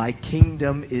 my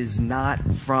kingdom is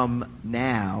not from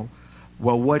now.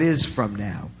 Well, what is from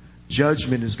now?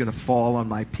 Judgment is going to fall on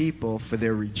my people for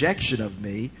their rejection of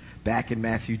me. Back in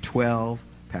Matthew 12,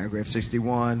 paragraph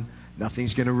 61,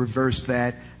 nothing's going to reverse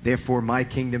that. Therefore, my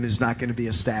kingdom is not going to be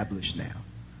established now.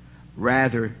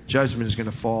 Rather, judgment is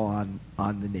going to fall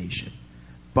on the nation.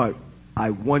 But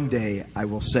one day I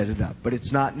will set it up. But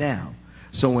it's not now.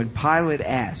 So when Pilate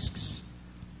asks,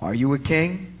 are you a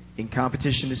king in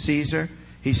competition to Caesar?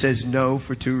 He says no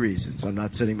for two reasons. I'm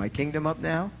not setting my kingdom up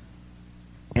now.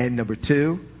 And number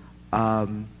two,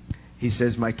 he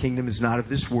says my kingdom is not of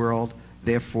this world.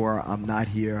 Therefore, I'm not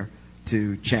here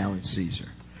to challenge Caesar.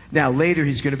 Now, later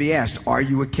he's going to be asked, are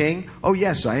you a king? Oh,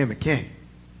 yes, I am a king.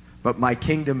 But my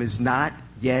kingdom is not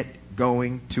yet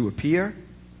going to appear,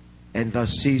 and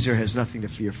thus Caesar has nothing to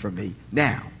fear from me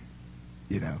now.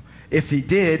 You know, if he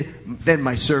did, then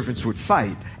my servants would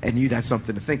fight, and you'd have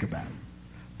something to think about.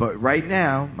 But right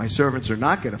now, my servants are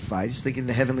not going to fight. He's thinking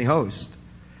the heavenly host.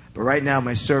 But right now,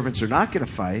 my servants are not going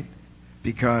to fight,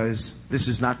 because this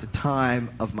is not the time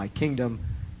of my kingdom.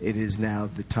 It is now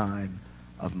the time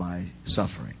of my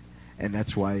suffering. And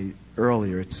that's why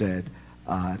earlier it said,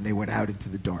 they went out into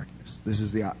the darkness. This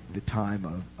is the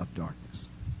time of darkness.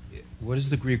 What is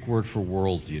the Greek word for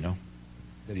world, do you know,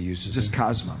 that he uses? Just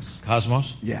cosmos.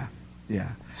 Cosmos? Yeah.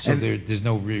 So there's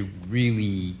no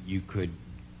really you could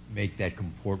make that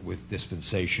comport with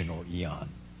dispensation or eon.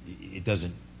 It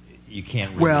doesn't, you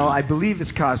can't really... Well, I believe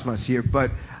it's cosmos here,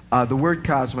 but the word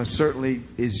cosmos certainly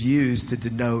is used to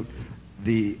denote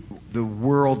the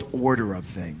world order of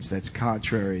things that's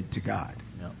contrary to God.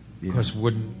 Yeah. Because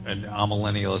wouldn't an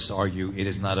amillennialist argue it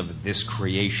is not of this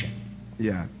creation?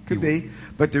 Yeah, could be.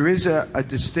 But there is a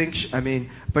distinction.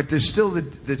 But there's still the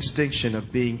distinction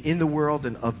of being in the world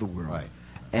and of the world. Right.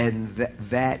 And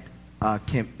that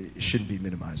shouldn't be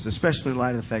minimized, especially in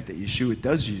light of the fact that Yeshua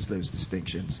does use those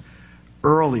distinctions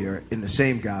earlier in the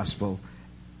same gospel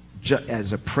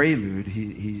as a prelude.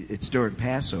 It's during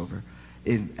Passover.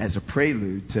 As a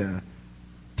prelude to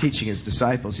teaching his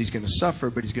disciples, he's going to suffer,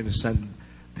 but he's going to send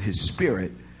his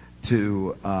Spirit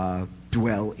to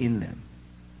dwell in them.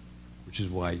 Which is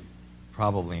why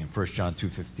probably in 1 John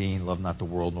 2:15, love not the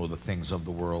world nor the things of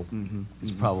the world.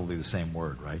 It's probably the same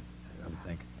word, right? I would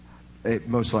think.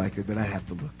 Most likely, but I'd have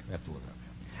to look. We have to look up.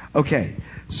 Okay,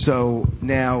 so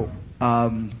now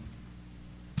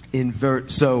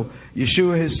so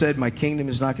Yeshua has said, "My kingdom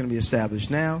is not going to be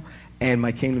established now, and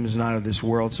my kingdom is not of this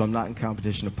world, so I'm not in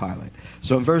competition to Pilate."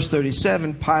 So in verse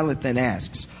 37, Pilate then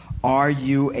asks, "Are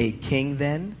you a king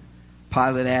then?"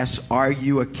 Pilate asks, "Are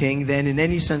you a king then?" in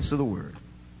any sense of the word.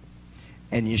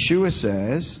 And Yeshua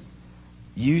says,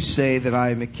 "You say that I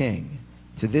am a king.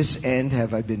 To this end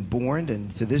have I been born,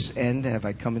 and to this end have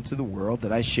I come into the world,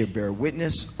 that I should bear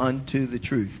witness unto the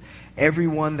truth.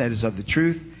 Everyone that is of the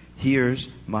truth hears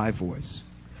my voice."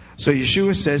 So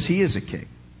Yeshua says he is a king,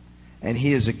 and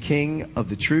he is a king of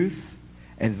the truth,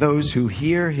 and those who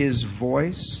hear his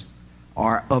voice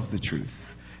are of the truth.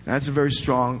 Now, that's a very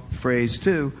strong phrase,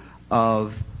 too,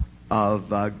 of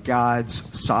God's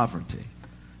sovereignty.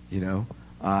 You know,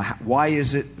 why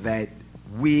is it that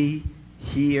we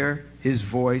hear his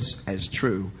voice as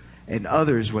true, and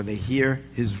others, when they hear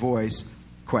his voice,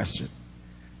 question?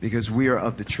 Because we are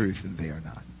of the truth and they are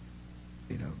not.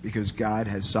 You know, because God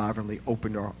has sovereignly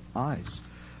opened our eyes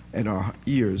and our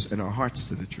ears and our hearts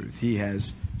to the truth. He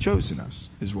has chosen us,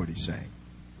 is what he's saying.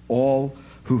 All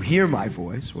who hear my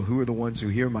voice, well, who are the ones who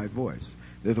hear my voice?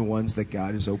 They're the ones that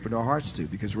God has opened our hearts to,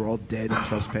 because we're all dead in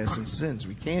trespass and sins.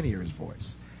 We can't hear his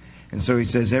voice. And so he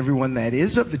says, everyone that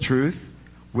is of the truth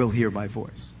will hear my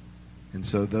voice. And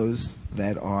so those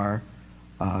that are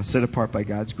set apart by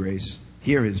God's grace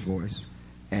hear his voice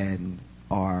and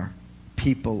are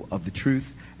people of the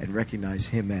truth and recognize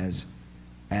him as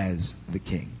the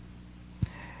king.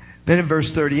 Then in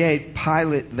verse 38,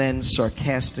 Pilate then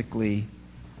sarcastically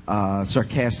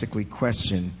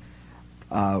questioned,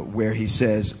 where he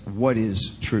says, "What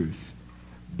is truth?"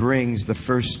 brings the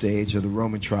first stage of the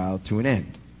Roman trial to an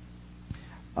end.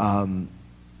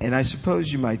 And I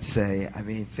suppose you might say, I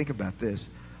mean, think about this.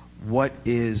 What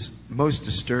is most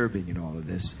disturbing in all of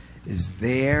this is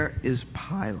there is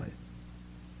Pilate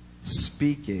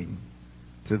speaking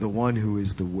to the one who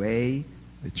is the way,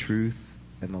 the truth,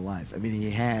 and the life. I mean,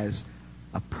 he has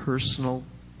a personal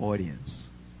audience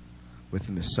with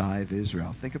the Messiah of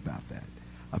Israel. Think about that.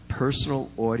 A personal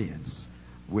audience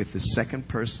with the second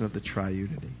person of the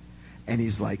triunity. And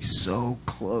he's like so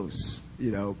close, you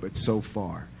know, but so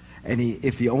far. And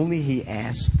if he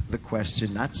asked the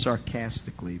question, not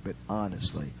sarcastically, but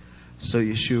honestly, "So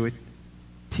Yeshua,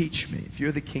 teach me. If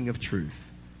you're the king of truth,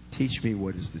 teach me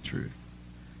what is the truth."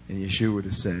 And Yeshua would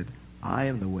have said, "I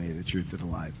am the way, the truth, and the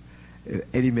life.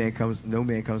 No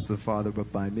man comes to the Father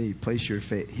but by me. Place your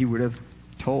faith." He would have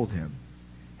told him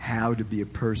how to be a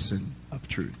person of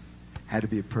truth, how to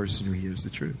be a person who hears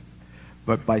the truth.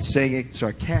 But by saying it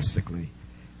sarcastically,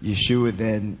 Yeshua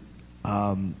then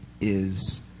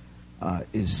is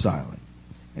silent.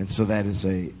 And so that is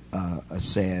a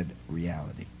sad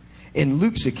reality. In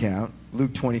Luke's account,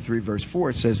 Luke 23, verse 4,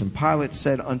 it says, "And Pilate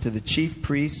said unto the chief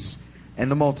priests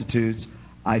and the multitudes,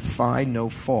 I find no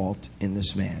fault in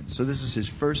this man." So this is his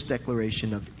first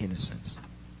declaration of innocence.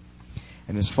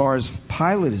 And as far as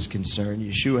Pilate is concerned,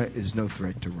 Yeshua is no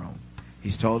threat to Rome.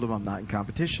 He's told him, "I'm not in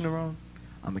competition to Rome.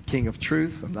 I'm a king of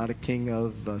truth. I'm not a king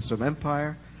of some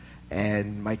empire.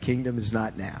 And my kingdom is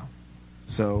not now."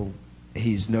 So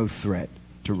he's no threat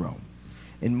to Rome.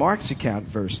 In Mark's account,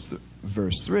 verse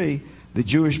 3, the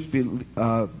Jewish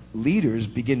leaders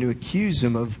begin to accuse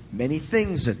him of many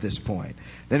things at this point.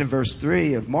 Then in verse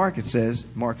 3 of Mark, it says,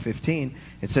 Mark 15,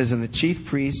 it says, "And the chief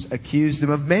priests accused him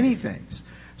of many things."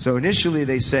 So initially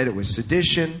they said it was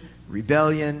sedition,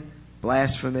 rebellion,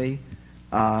 blasphemy,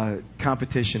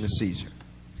 competition to Caesar.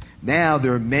 Now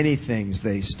there are many things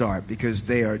they start, because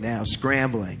they are now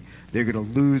scrambling. They're going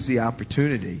to lose the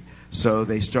opportunity. So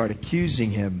they start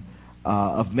accusing him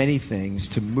of many things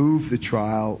to move the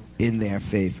trial in their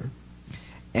favor.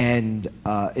 And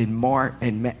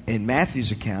in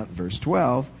Matthew's account, verse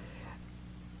 12,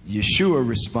 Yeshua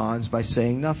responds by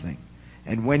saying nothing.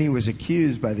 And when he was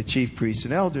accused by the chief priests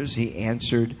and elders, he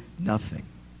answered nothing.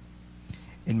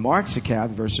 In Mark's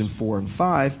account, verses 4 and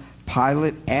 5,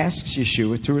 Pilate asks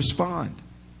Yeshua to respond,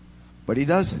 but he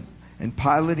doesn't. And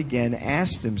Pilate again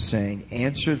asked him, saying,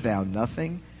 "Answer thou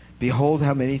nothing? Behold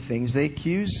how many things they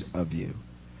accuse of you."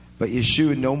 But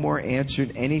Yeshua no more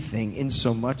answered anything,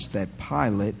 insomuch that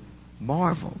Pilate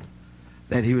marveled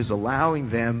that he was allowing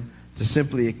them to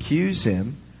simply accuse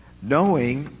him,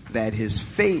 knowing that his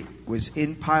fate was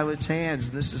in Pilate's hands.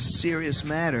 And this is a serious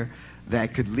matter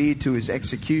that could lead to his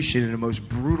execution in a most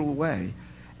brutal way.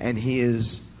 And he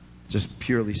is just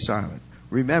purely silent.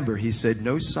 Remember, he said,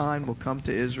 "No sign will come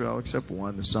to Israel except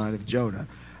one, the sign of Jonah.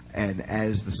 And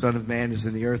as the Son of Man is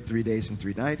in the earth 3 days and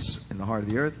 3 nights, in the heart of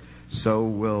the earth, so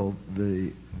will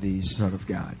the Son of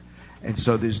God." And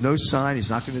so there's no sign. He's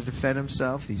not going to defend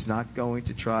himself. He's not going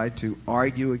to try to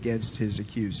argue against his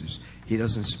accusers. He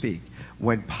doesn't speak.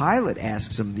 When Pilate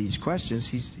asks him these questions,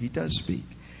 he does speak.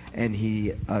 And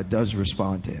he does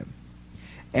respond to him.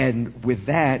 And with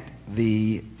that,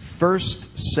 the first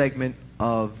segment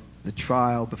of the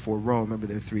trial before Rome, remember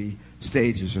there are 3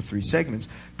 stages or 3 segments,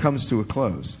 comes to a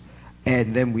close.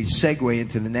 And then we segue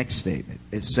into the next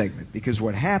segment. Because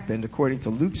what happened, according to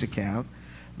Luke's account,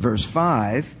 verse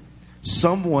 5,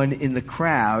 someone in the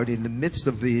crowd, in the midst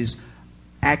of these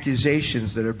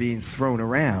accusations that are being thrown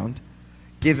around,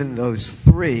 given those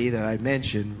 3 that I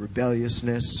mentioned,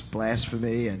 rebelliousness,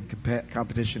 blasphemy, and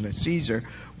competition with Caesar,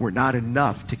 were not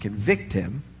enough to convict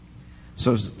him.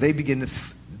 So they begin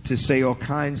to say all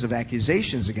kinds of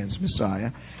accusations against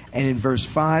Messiah. And in verse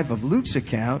 5 of Luke's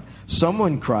account,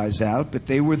 someone cries out, but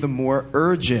they were the more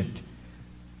urgent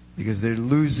because they're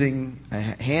losing a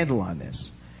handle on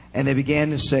this. And they began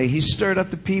to say, he stirred up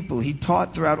the people. He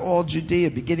taught throughout all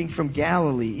Judea, beginning from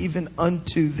Galilee, even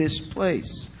unto this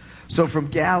place. So from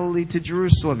Galilee to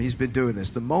Jerusalem, he's been doing this.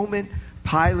 The moment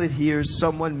Pilate hears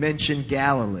someone mention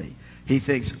Galilee, he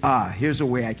thinks, here's a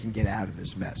way I can get out of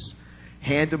this mess.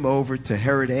 Hand him over to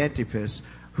Herod Antipas,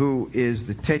 who is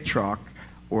the tetrarch,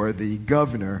 or the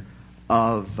governor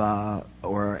of,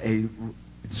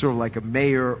 it's sort of like a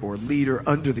mayor or leader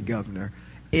under the governor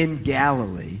in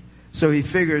Galilee. So he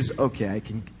figures, okay, I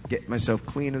can get myself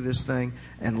clean of this thing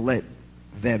and let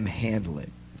them handle it.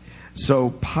 So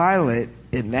Pilate,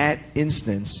 in that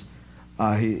instance,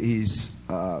 he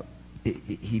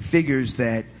figures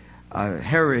that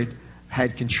Herod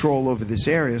had control over this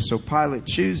area. So Pilate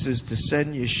chooses to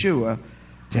send Yeshua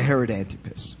to Herod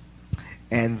Antipas.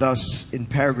 And thus, in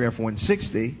paragraph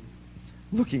 160,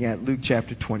 looking at Luke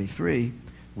chapter 23,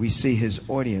 we see his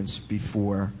audience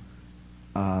before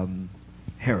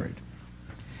Herod.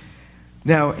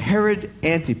 Now, Herod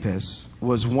Antipas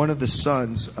was one of the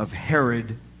sons of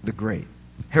Herod the Great.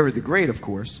 Herod the Great, of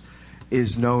course,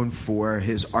 is known for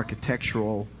his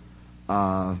architectural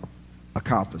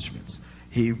accomplishments.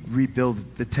 He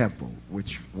rebuilt the temple,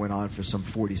 which went on for some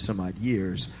 40-some-odd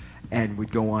years, and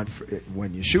would go on,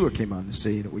 when Yeshua came on the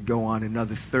scene, it would go on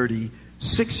another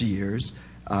 36 years.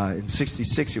 In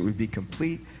 66, it would be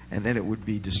complete, and then it would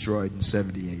be destroyed in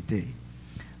 70 A.D.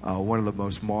 One of the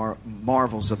most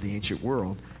marvels of the ancient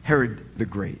world, Herod the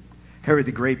Great. Herod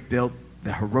the Great built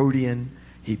the Herodian,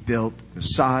 he built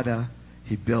Masada,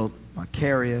 he built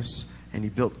Macarius, and he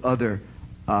built other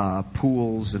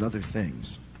pools and other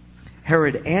things.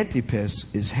 Herod Antipas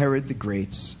is Herod the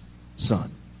Great's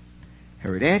son.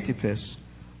 Herod Antipas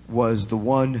was the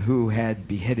one who had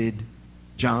beheaded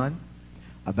John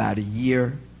about a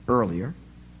year earlier.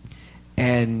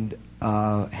 And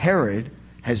Herod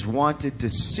has wanted to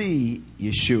see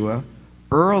Yeshua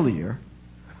earlier,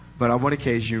 but on one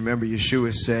occasion, you remember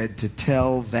Yeshua said to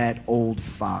tell that old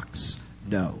fox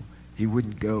no. He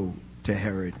wouldn't go to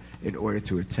Herod in order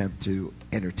to attempt to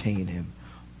entertain him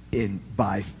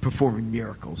by performing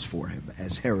miracles for him,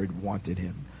 as Herod wanted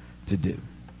him to do.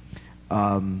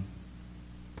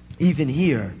 Even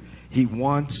here, he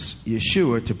wants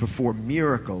Yeshua to perform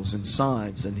miracles and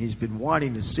signs, and he's been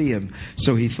wanting to see him,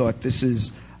 so he thought this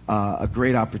is a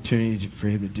great opportunity for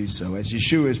him to do so. As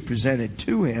Yeshua is presented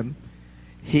to him,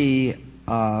 he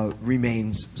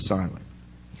remains silent.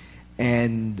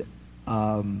 And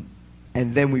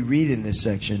then we read in this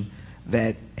section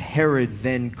that Herod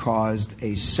then caused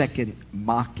a second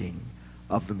mocking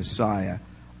of the Messiah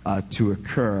to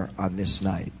occur on this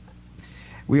night.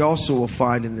 We also will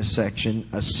find in this section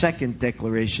a second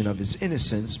declaration of his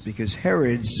innocence, because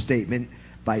Herod's statement,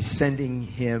 by sending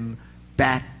him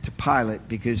back to Pilate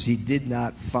because he did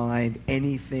not find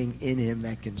anything in him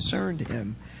that concerned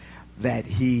him, that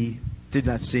he did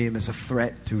not see him as a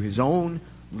threat to his own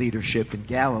leadership in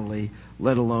Galilee,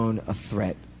 let alone a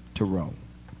threat to Rome.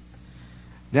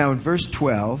 Now in verse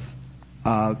 12,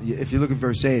 if you look at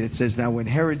verse 8, it says, "Now when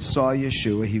Herod saw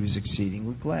Yeshua, he was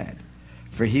exceedingly glad,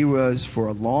 for he was for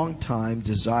a long time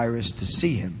desirous to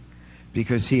see him,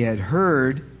 because he had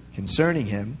heard concerning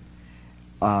him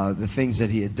the things that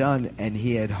he had done, and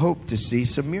he had hoped to see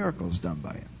some miracles done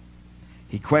by him.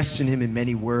 He questioned him in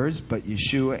many words, but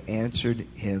Yeshua answered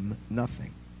him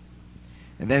nothing."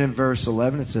 And then in verse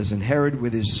 11 it says, "And Herod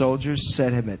with his soldiers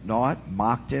set him at naught,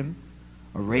 mocked him,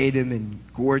 arrayed him in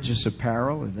gorgeous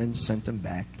apparel, and then sent him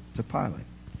back to Pilate."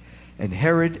 And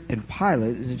Herod and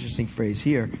Pilate, there's an interesting phrase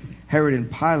here, Herod and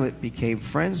Pilate became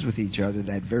friends with each other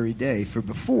that very day, for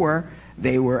before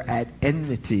they were at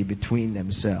enmity between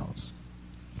themselves.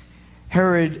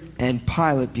 Herod and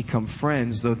Pilate become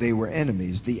friends, though they were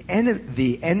enemies. The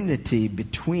enmity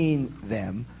between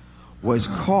them was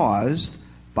caused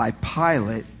by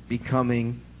Pilate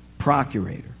becoming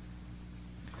procurator.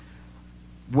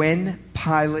 When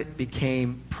Pilate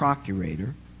became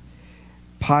procurator,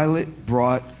 Pilate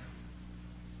brought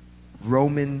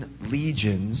Roman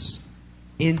legions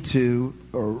into,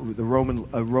 or the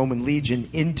Roman legion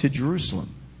into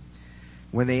Jerusalem.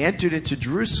 When they entered into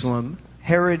Jerusalem,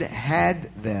 Herod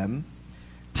had them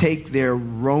take their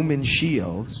Roman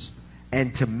shields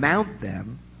and to mount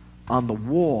them on the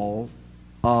walls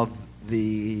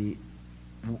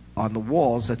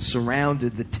that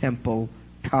surrounded the temple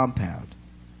compound.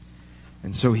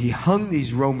 And so he hung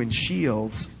these Roman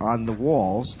shields on the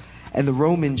walls, and the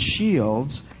Roman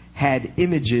shields had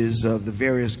images of the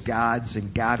various gods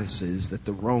and goddesses that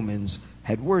the Romans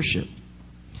had worshipped.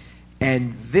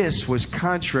 And this was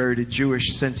contrary to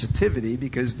Jewish sensitivity,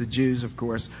 because the Jews, of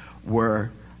course,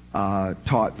 were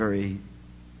taught very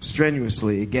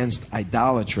strenuously against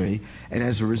idolatry. And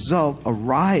as a result, a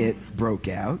riot broke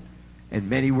out, and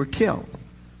many were killed.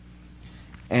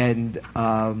 And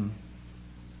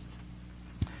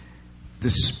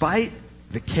despite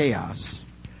the chaos,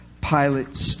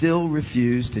 Pilate still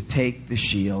refused to take the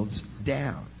shields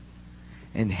down.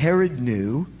 And Herod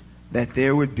knew that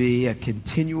there would be a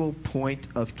continual point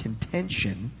of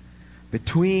contention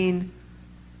between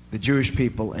the Jewish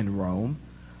people and Rome.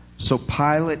 So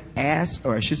Pilate asked,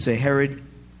 or I should say Herod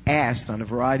asked on a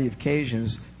variety of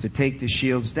occasions to take the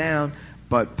shields down,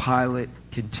 but Pilate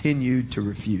continued to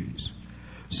refuse.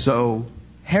 So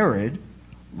Herod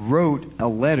wrote a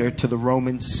letter to the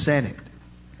Roman Senate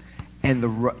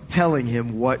and telling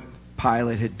him what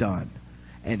Pilate had done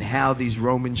and how these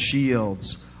Roman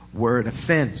shields were an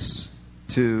offense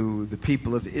to the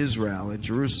people of Israel and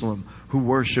Jerusalem who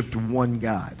worshipped one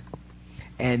God.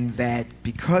 And that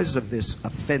because of this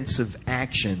offensive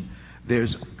action,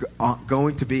 there's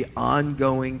going to be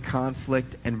ongoing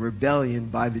conflict and rebellion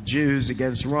by the Jews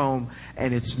against Rome,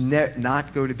 and it's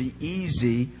not going to be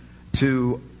easy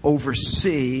to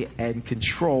oversee and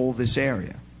control this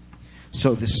area.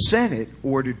 So the Senate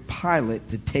ordered Pilate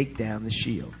to take down the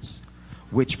shields,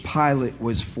 which Pilate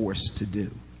was forced to do.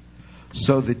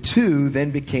 So the two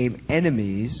then became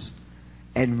enemies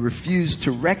and refused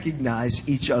to recognize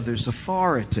each other's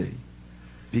authority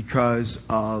because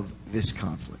of this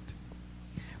conflict.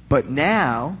 But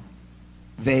now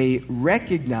they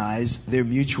recognize their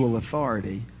mutual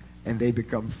authority and they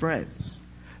become friends,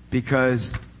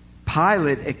 because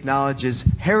Pilate acknowledges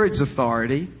Herod's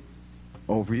authority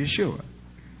over Yeshua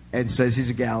and says he's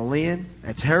a Galilean.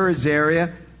 That's Herod's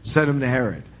area. Send him to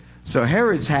Herod. So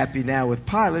Herod's happy now with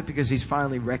Pilate because he's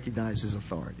finally recognized his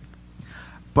authority.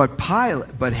 But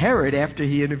Herod, after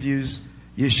he interviews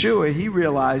Yeshua, he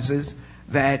realizes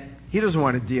that he doesn't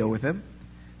want to deal with him.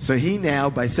 So he now,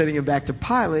 by sending him back to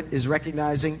Pilate, is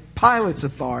recognizing Pilate's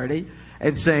authority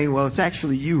and saying, well, it's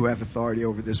actually you who have authority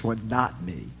over this one, not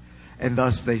me. And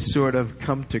thus they sort of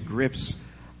come to grips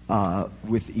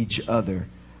with each other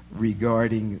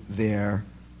regarding their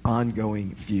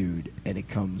ongoing feud, and it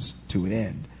comes to an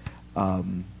end.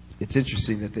 It's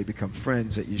interesting that they become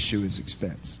friends at Yeshua's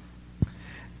expense.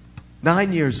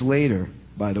 9 years later,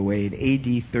 by the way, in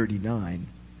AD 39,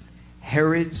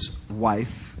 Herod's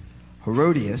wife,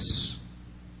 Herodias,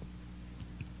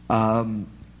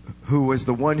 who was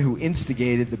the one who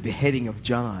instigated the beheading of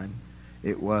John,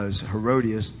 it was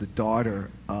Herodias, the daughter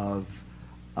of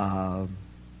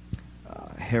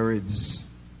Herod's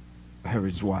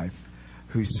wife,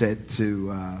 who said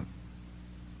to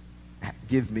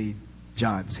give me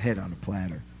John's head on a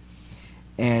platter.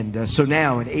 And so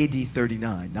now in AD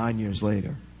 39, 9 years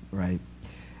later, right,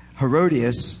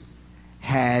 Herodias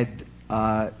had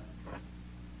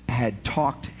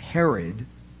talked Herod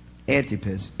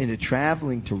Antipas into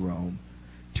traveling to Rome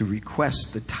to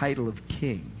request the title of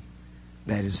king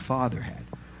that his father had.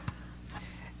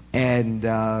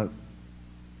 And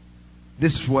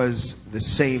this was the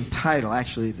same title.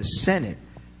 Actually, the Senate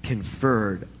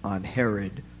conferred on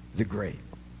Herod the Great.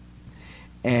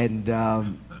 And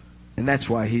that's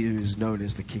why he is known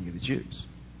as the King of the Jews.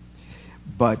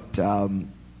 But,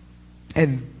 and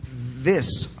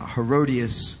this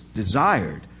Herodias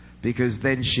desired, because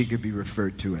then she could be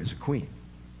referred to as a queen.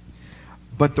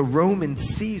 But the Roman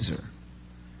Caesar,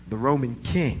 the Roman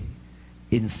king,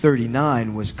 in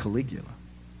 39 was Caligula.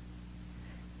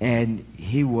 And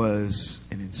he was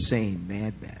an insane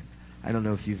madman. I don't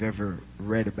know if you've ever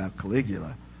read about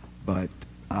Caligula, but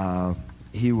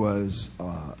he was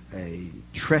a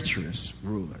treacherous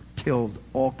ruler, killed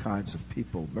all kinds of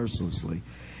people mercilessly.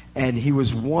 And he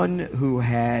was one who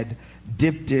had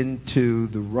dipped into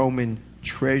the Roman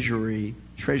treasury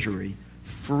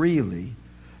freely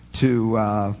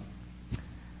to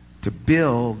to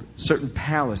build certain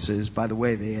palaces. By the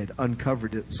way, they had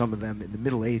uncovered some of them in the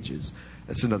Middle Ages.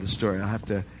 That's another story. I'll have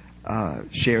to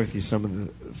share with you some of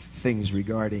the things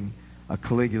regarding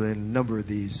Caligula and a number of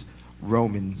these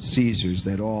Roman Caesars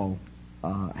that all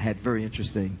had very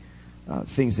interesting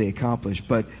things they accomplished.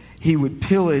 But he would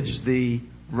pillage the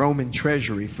Roman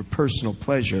treasury for personal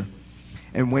pleasure.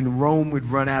 And when Rome would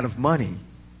run out of money,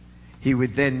 he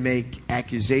would then make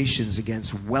accusations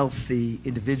against wealthy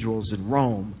individuals in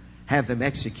Rome, have them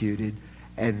executed,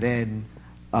 and then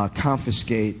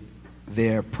confiscate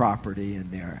their property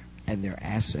and their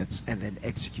assets, and then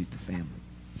execute the family.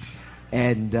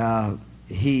 And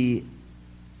he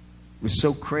was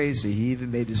so crazy, he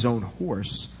even made his own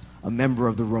horse a member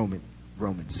of the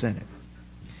Roman Senate.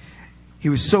 He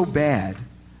was so bad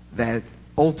that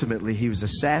ultimately he was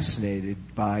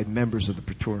assassinated by members of the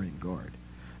Praetorian Guard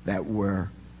that were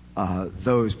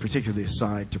those particularly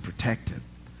assigned to protect him.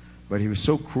 But he was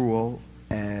so cruel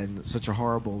and such a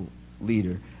horrible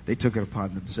leader, they took it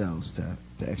upon themselves to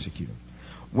execute him.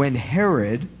 When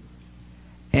Herod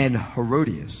and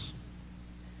Herodias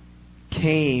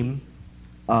came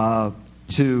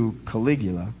to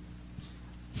Caligula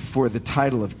for the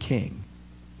title of king,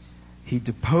 he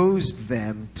deposed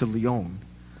them to Lyon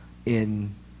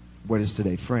in what is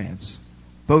today France.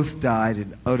 Both died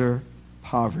in utter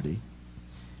poverty,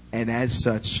 and as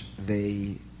such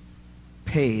they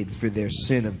paid for their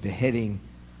sin of beheading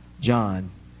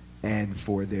John and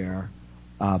for their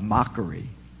mockery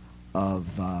of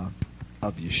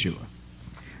Yeshua.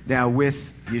 Now,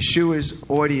 with Yeshua's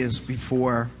audience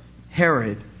before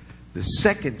Herod, the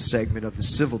second segment of the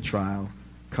civil trial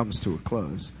comes to a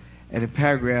close. And in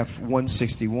paragraph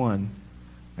 161,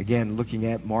 again looking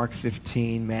at Mark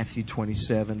 15, Matthew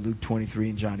 27, Luke 23,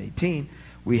 and John 18,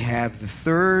 we have the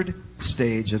third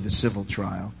stage of the civil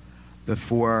trial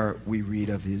before we read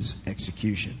of his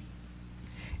execution.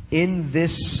 In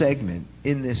this segment,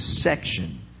 in this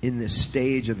section, in this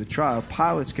stage of the trial,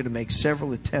 Pilate's going to make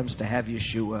several attempts to have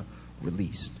Yeshua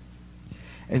released.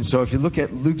 And so if you look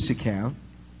at Luke's account,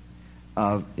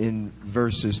 in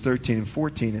verses 13 and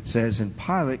 14, it says, "And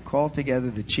Pilate called together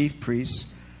the chief priests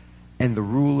and the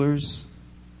rulers,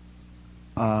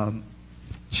 and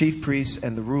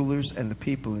the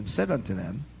people, and said unto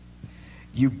them,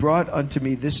 You brought unto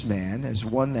me this man as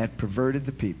one that perverted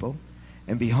the people.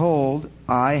 And behold,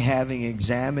 I, having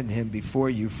examined him before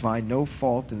you, find no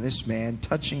fault in this man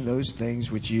touching those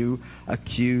things which you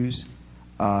accuse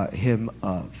him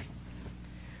of."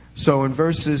 So in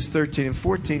verses 13 and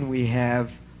 14, we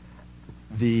have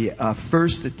the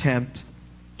first attempt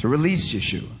to release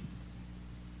Yeshua.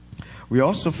 We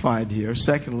also find here,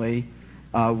 secondly,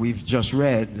 we've just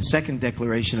read the second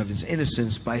declaration of his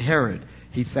innocence by Herod.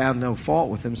 He found no fault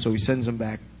with him, so he sends him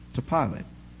back to Pilate.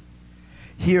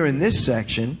 Here in this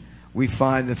section, we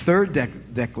find the third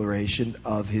declaration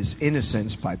of his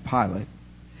innocence by Pilate.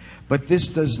 But this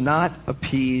does not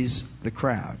appease the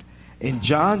crowd. In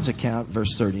John's account,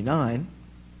 verse 39,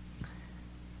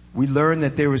 we learn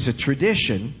that there was a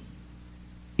tradition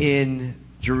in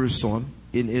Jerusalem,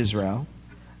 in Israel,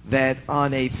 that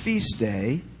on a feast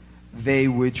day, they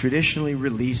would traditionally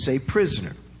release a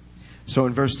prisoner. So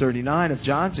in verse 39 of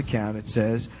John's account, it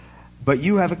says, "But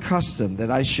you have a custom that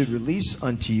I should release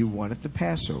unto you one at the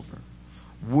Passover.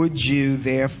 Would you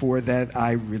therefore that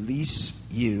I release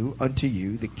you unto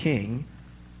you the King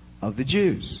of the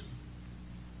Jews?"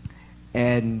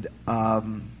 And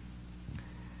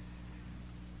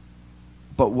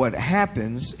but what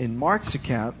happens in Mark's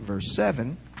account, verse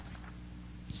 7,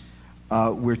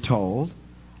 we're told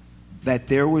that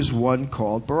there was one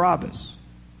called Barabbas,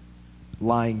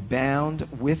 lying bound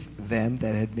with them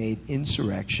that had made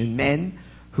insurrection, men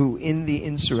who in the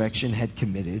insurrection had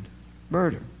committed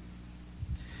murder.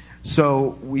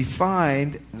 So we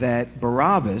find that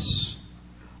Barabbas,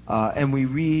 and we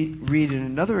read in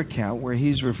another account where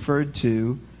he's referred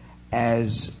to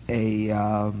as a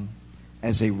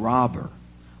robber.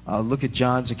 Look at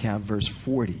John's account, verse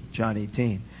 40, John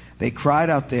 18. "They cried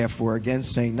out therefore again,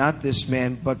 saying, Not this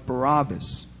man, but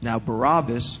Barabbas." Now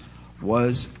Barabbas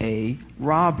was a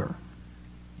robber.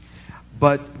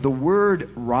 But the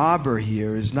word robber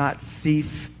here is not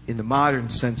thief in the modern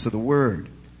sense of the word.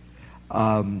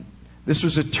 This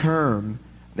was a term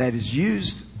that is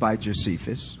used by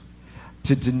Josephus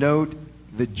to denote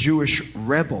the Jewish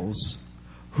rebels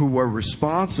who were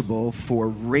responsible for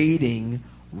raiding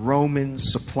Roman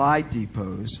supply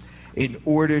depots in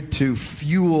order to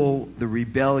fuel the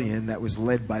rebellion that was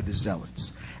led by the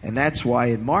Zealots. And that's why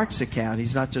in Mark's account,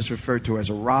 he's not just referred to as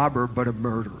a robber, but a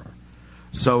murderer.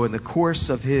 So in the course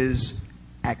of his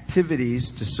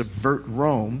activities to subvert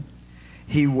Rome,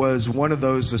 he was one of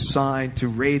those assigned to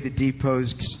raid the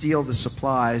depots, steal the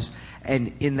supplies,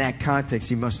 and in that context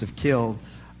he must have killed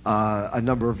a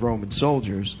number of Roman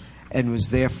soldiers, and was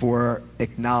therefore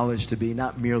acknowledged to be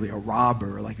not merely a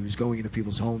robber, like he was going into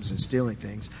people's homes and stealing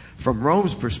things. From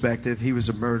Rome's perspective, he was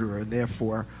a murderer, and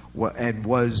therefore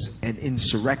was an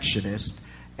insurrectionist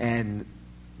and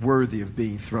worthy of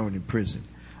being thrown in prison.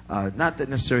 Not that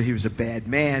necessarily he was a bad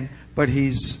man, but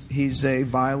he's a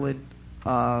violent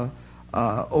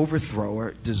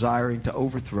overthrower, desiring to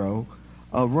overthrow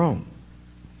Rome.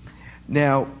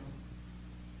 Now,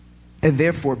 and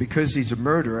therefore, because he's a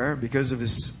murderer, because of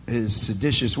his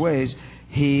seditious ways,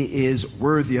 he is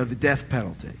worthy of the death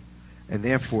penalty, and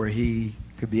therefore he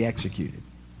could be executed.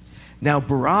 Now,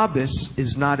 Barabbas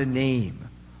is not a name,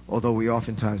 although we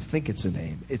oftentimes think it's a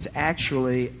name. It's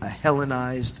actually a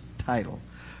Hellenized title,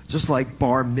 just like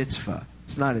bar mitzvah.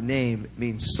 It's not a name; it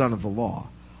means son of the law.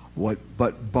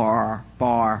 But bar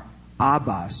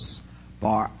abbas,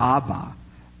 bar abba,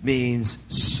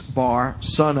 means bar,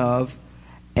 son of,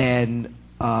 and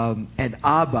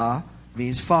Abba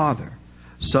means father.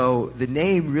 So the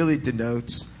name really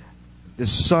denotes the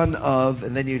son of,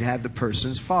 and then you'd have the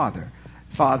person's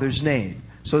father's name.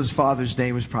 So his father's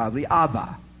name was probably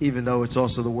Abba, even though it's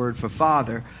also the word for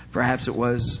father. Perhaps it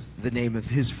was the name of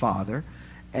his father,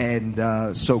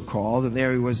 and so called. And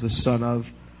there he was, the son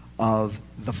of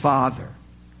the father,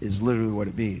 is literally what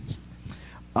it means.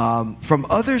 From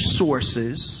other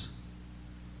sources,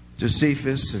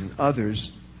 Josephus and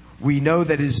others, we know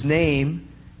that his name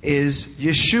is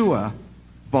Yeshua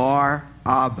bar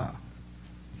Abba.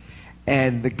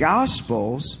 And the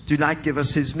Gospels do not give us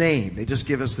his name. They just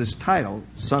give us this title,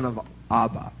 son of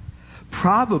Abba.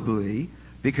 Probably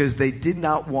because they did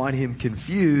not want him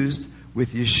confused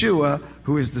with Yeshua,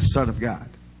 who is the Son of God.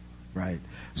 Right?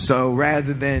 So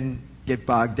rather than get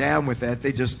bogged down with that,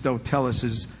 they just don't tell us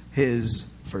his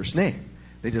first name.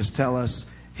 They just tell us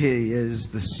he is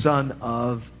the son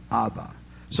of Abba.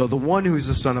 So the one who is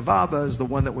the son of Abba is the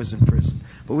one that was in prison.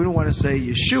 But we don't want to say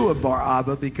Yeshua bar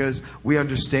Abba because we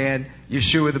understand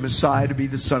Yeshua the Messiah to be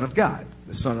the Son of God,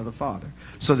 the Son of the Father.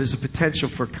 So there's a potential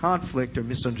for conflict or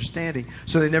misunderstanding.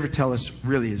 So they never tell us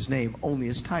really his name, only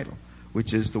his title,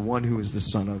 which is the one who is the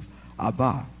son of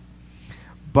Abba.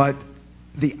 But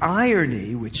the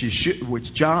irony, which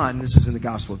John, this is in the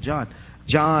Gospel of John,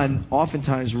 John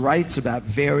oftentimes writes about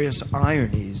various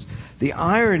ironies. The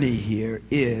irony here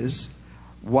is,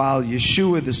 while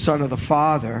Yeshua, the Son of the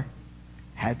Father,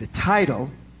 had the title,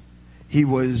 he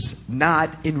was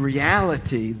not in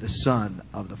reality the Son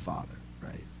of the Father,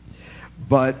 right?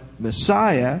 But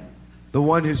Messiah, the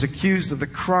one who's accused of the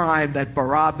crime that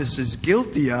Barabbas is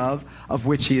guilty of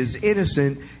which he is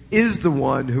innocent, is the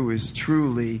one who is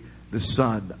truly the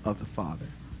Son of the Father.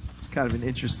 It's kind of an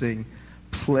interesting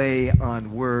play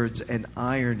on words and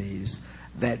ironies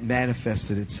that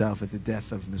manifested itself at the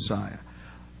death of Messiah.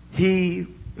 He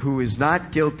who is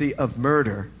not guilty of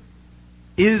murder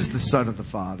is the Son of the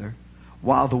Father,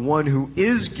 while the one who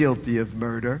is guilty of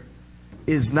murder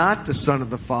is not the Son of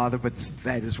the Father, but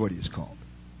that is what he is called.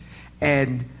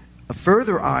 And a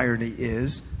further irony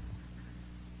is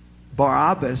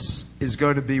Barabbas is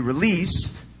going to be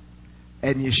released,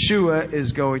 and Yeshua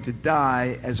is going to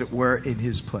die, as it were, in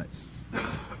his place.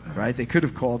 Right? They could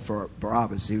have called for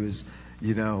Barabbas. He was,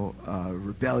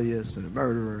 rebellious and a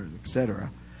murderer, etc.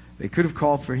 They could have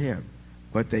called for him,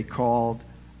 but they called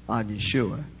on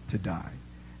Yeshua to die.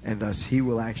 And thus he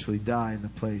will actually die in the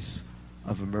place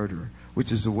of a murderer,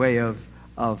 which is a way of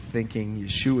thinking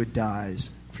Yeshua dies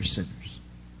for sinners.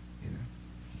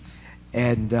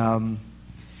 And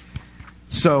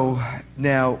so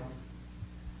now,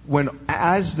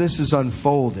 as this is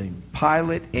unfolding,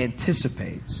 Pilate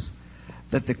anticipates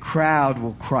that the crowd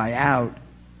will cry out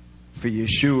for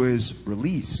Yeshua's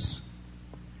release.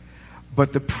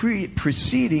 But the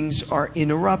proceedings are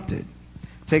interrupted.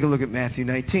 Take a look at Matthew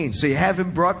 19. So you have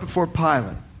him brought before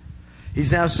Pilate.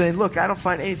 He's now saying, look, I don't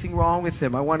find anything wrong with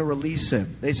him. I want to release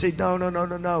him. They say,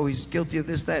 no. He's guilty of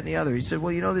this, that, and the other. He said,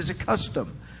 well, there's a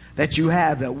custom that you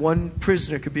have that one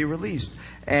prisoner could be released,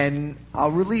 and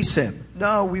I'll release him.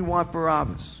 No, we want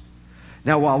Barabbas.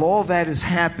 Now, while all that is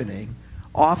happening,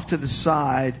 off to the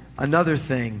side, another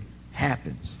thing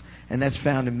happens. And that's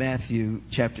found in Matthew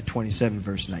chapter 27,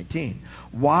 verse 19.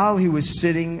 While he was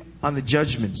sitting on the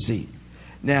judgment seat.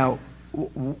 Now,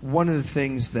 one of the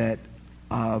things that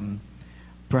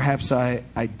perhaps I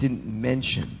didn't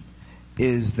mention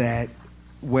is that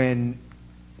when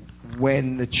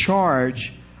the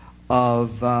charge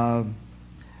of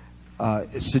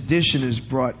sedition is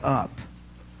brought up,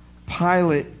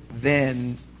 Pilate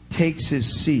then takes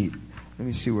his seat. Let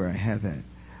me see where I have that.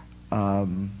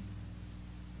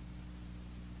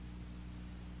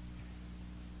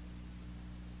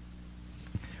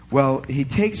 Well, he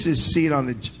takes his seat on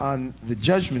the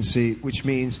judgment seat, which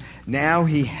means now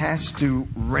he has to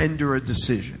render a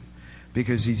decision,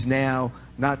 because he's now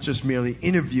not just merely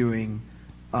interviewing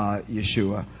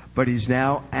Yeshua, but he's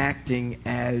now acting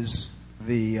as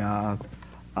the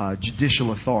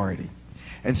judicial authority.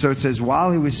 And so it says,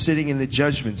 while he was sitting in the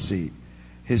judgment seat,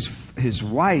 his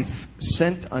wife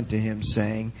sent unto him,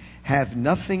 saying, have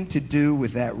nothing to do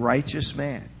with that righteous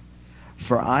man,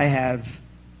 for I have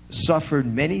suffered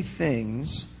many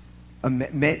things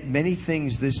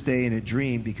this day in a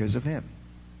dream because of him.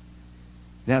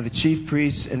 Now the chief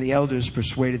priests and the elders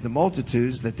persuaded the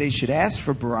multitudes that they should ask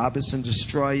for Barabbas and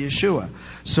destroy Yeshua.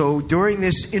 So during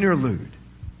this interlude,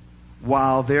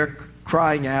 while they're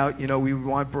crying out, we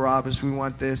want Barabbas, we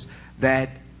want this, that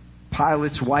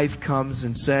Pilate's wife comes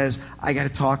and says, I got to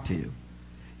talk to you.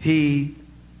 He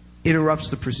interrupts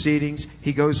the proceedings.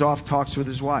 He goes off, talks with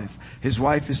his wife. His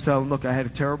wife is telling him, look, I had a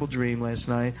terrible dream last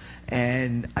night,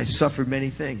 and I suffered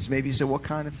many things. Maybe he said, what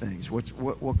kind of things? What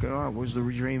going on? What was the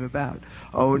dream about?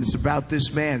 Oh, it's about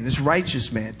this man, this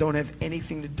righteous man. Don't have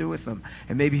anything to do with him.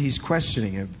 And maybe he's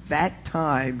questioning him. That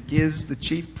time gives the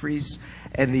chief priests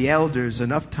and the elders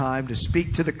enough time to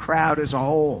speak to the crowd as a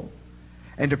whole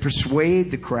and to persuade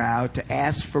the crowd to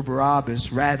ask for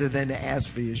Barabbas rather than to ask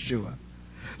for Yeshua.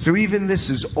 So even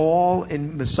this is all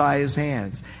in Messiah's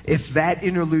hands. If that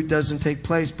interlude doesn't take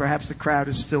place, perhaps the crowd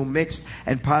is still mixed,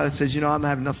 and Pilate says, I'm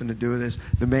having nothing to do with this.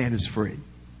 The man is free.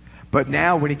 But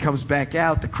now when he comes back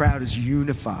out, the crowd is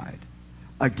unified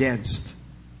against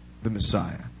the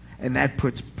Messiah. And that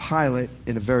puts Pilate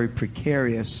in a very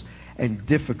precarious and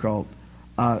difficult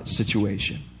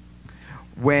situation.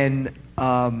 When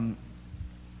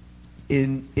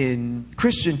in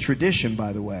Christian tradition,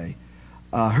 by the way,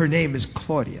 her name is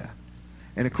Claudia.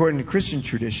 And according to Christian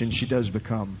tradition, she does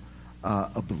become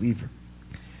a believer.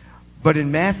 But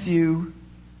in Matthew,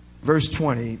 verse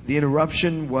 20, the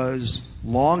interruption was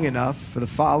long enough for the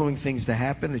following things to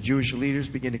happen. The Jewish leaders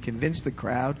begin to convince the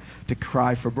crowd to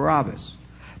cry for Barabbas.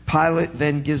 Pilate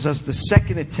then gives us the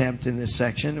second attempt in this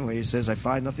section, where he says, I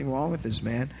find nothing wrong with this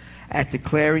man, at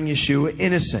declaring Yeshua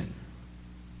innocent.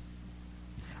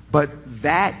 But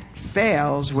that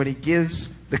fails when he gives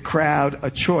the crowd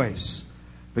a choice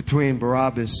between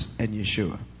Barabbas and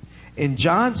Yeshua. In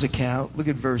John's account, look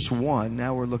at verse 1.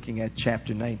 Now we're looking at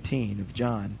chapter 19 of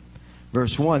John.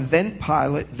 Verse 1, then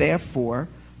Pilate therefore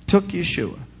took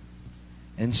Yeshua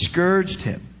and scourged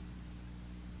him.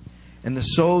 And the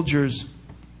soldiers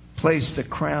placed a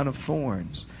crown of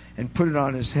thorns and put it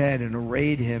on his head and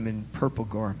arrayed him in purple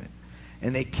garment.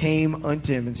 And they came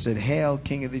unto him and said, Hail,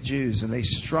 King of the Jews! And they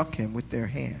struck him with their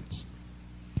hands.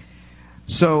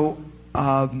 So,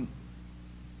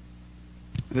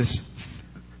 this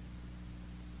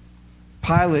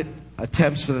Pilate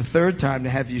attempts for the third time to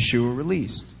have Yeshua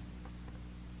released.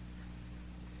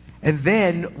 And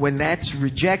then, when that's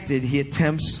rejected, he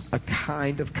attempts a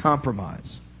kind of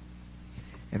compromise.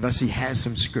 And thus he has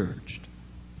him scourged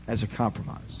as a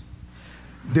compromise.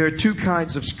 There are two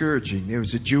kinds of scourging. There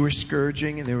was a Jewish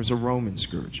scourging and there was a Roman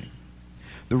scourging.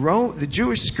 The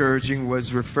Jewish scourging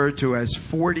was referred to as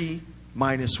 40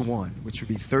 minus 1, which would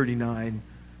be 39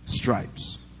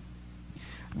 stripes.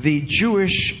 The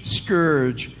Jewish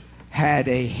scourge had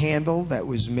a handle that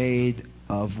was made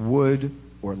of wood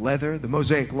or leather. The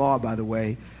Mosaic Law, by the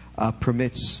way,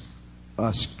 permits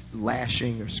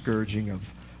lashing or scourging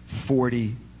of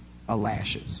 40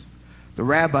 lashes. The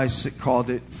rabbis called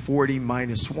it 40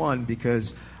 minus 1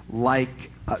 because,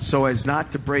 so as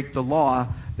not to break the law,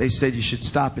 they said you should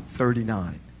stop at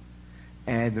 39.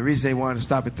 And the reason they wanted to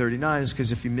stop at 39 is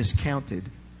because if you miscounted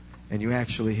and you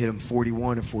actually hit them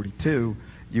 41 or 42,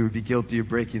 you would be guilty of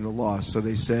breaking the law. So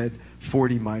they said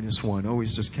 40 minus 1.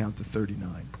 Always just count to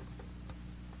 39.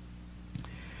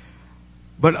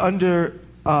 But under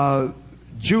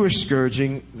Jewish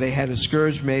scourging, they had a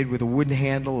scourge made with a wooden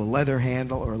handle, a leather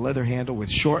handle, or a leather handle with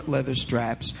short leather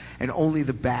straps, and only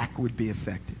the back would be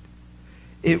affected.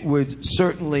 It would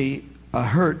certainly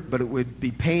hurt, but it would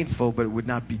be painful, but it would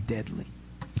not be deadly.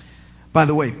 By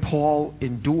the way, Paul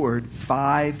endured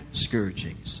 5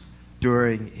 scourgings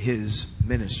during his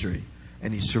ministry,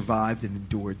 and he survived and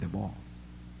endured them all.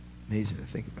 Amazing to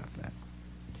think about that.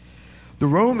 The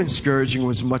Roman scourging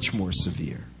was much more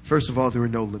severe. First of all, there were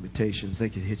no limitations. They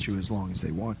could hit you as long as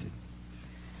they wanted.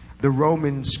 The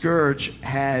Roman scourge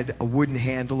had a wooden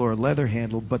handle or a leather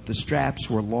handle, but the straps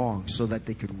were long so that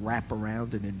they could wrap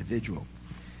around an individual.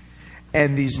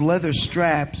 And these leather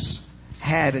straps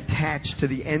had attached to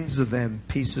the ends of them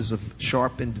pieces of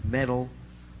sharpened metal,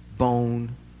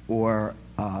 bone, or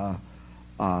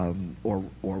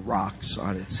rocks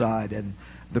on its side, and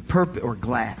or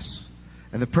glass.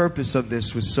 And the purpose of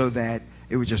this was so that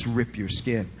it would just rip your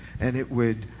skin, and it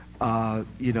would,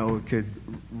 it could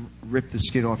rip the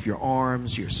skin off your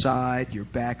arms, your side, your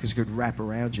back, because it could wrap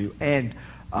around you. And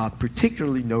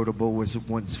particularly notable was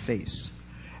one's face.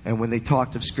 And when they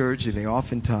talked of scourging, they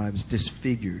oftentimes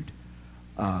disfigured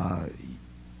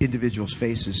individuals'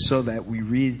 faces, so that we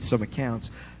read some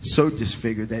accounts so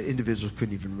disfigured that individuals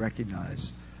couldn't even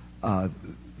recognize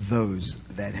those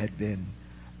that had been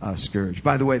scourged.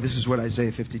 By the way, this is what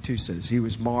Isaiah 52 says. He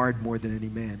was marred more than any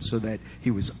man, so that he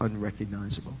was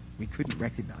unrecognizable. We couldn't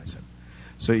recognize him.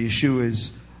 So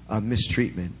Yeshua's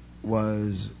mistreatment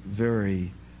was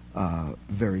very,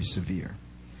 very severe.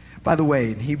 By the way,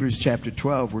 in Hebrews chapter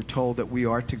 12, we're told that we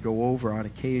are to go over on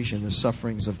occasion the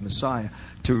sufferings of Messiah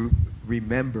to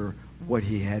remember what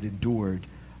he had endured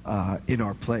in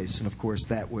our place. And of course,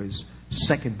 that was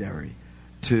secondary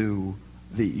to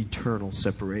the eternal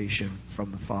separation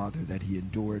from the Father that he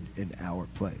endured in our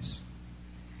place.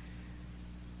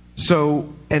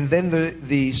 So, and then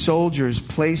the soldiers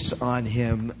place on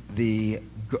him the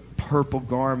purple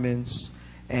garments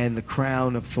and the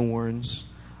crown of thorns.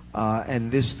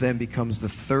 And this then becomes the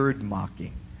third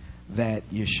mocking that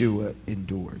Yeshua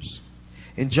endures.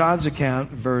 In John's account,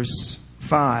 verse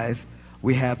 5,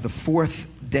 we have the fourth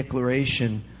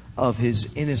declaration of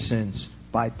his innocence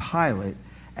by Pilate,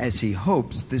 as he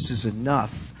hopes this is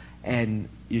enough and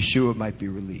Yeshua might be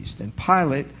released. And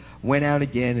Pilate went out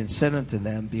again and said unto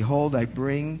them, Behold, I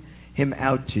bring him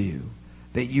out to you,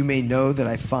 that you may know that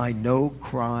I find no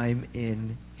crime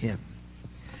in him.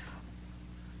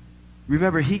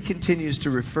 Remember, he continues to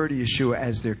refer to Yeshua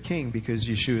as their king because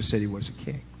Yeshua said he was a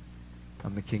king.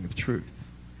 I'm the king of truth.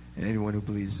 And anyone who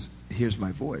believes, hears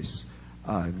my voice,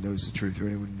 knows the truth, or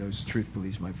anyone who knows the truth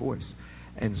believes my voice.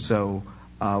 And so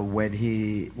when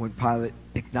Pilate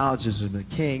acknowledges him a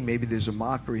king, maybe there's a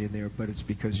mockery in there, but it's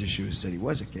because Yeshua said he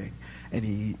was a king. And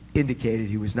he indicated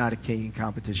he was not a king in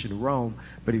competition to Rome,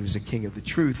 but he was a king of the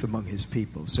truth among his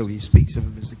people. So he speaks of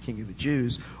him as the king of the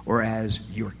Jews, or as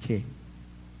your king.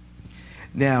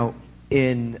 Now,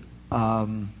 in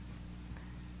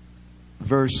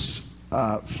verse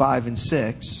 5 and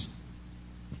 6,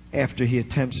 after he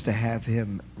attempts to have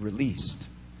him released,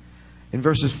 in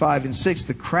verses 5 and 6,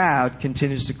 the crowd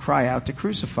continues to cry out to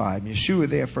crucify him. Yeshua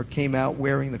therefore came out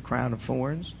wearing the crown of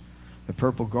thorns, the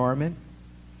purple garment.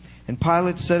 And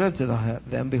Pilate said unto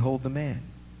them, Behold the man.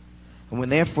 And when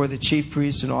therefore the chief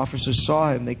priests and officers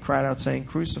saw him, they cried out, saying,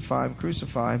 Crucify him,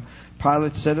 crucify him.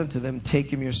 Pilate said unto them,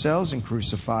 Take him yourselves and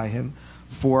crucify him,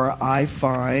 for I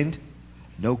find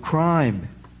no crime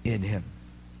in him.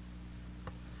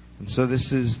 And so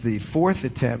this is the fourth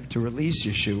attempt to release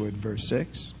Yeshua in verse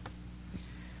 6.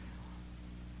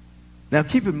 Now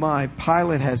keep in mind,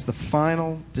 Pilate has the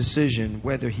final decision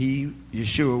whether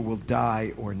Yeshua will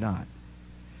die or not.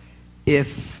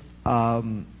 If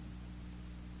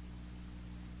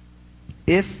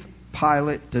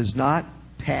Pilate does not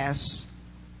pass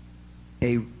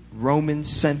a Roman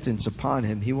sentence upon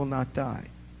him, he will not die.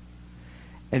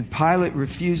 And Pilate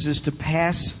refuses to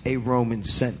pass a Roman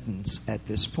sentence at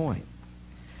this point.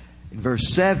 In verse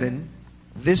 7,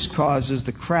 this causes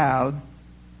the crowd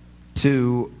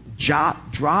to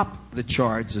drop the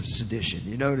charge of sedition.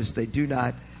 You notice they do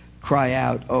not cry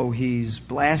out, oh, he's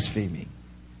blaspheming.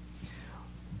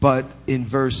 But in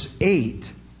verse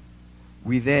 8,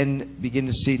 we then begin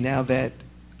to see now that,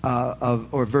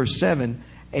 or verse 7,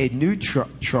 a new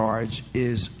charge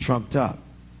is trumped up.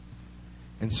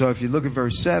 And so if you look at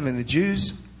verse 7, the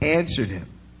Jews answered him.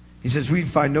 He says, we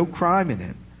find no crime in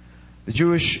him. The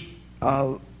Jewish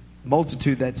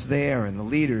multitude that's there and the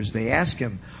leaders, they ask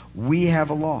him, we have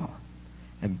a law.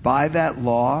 And by that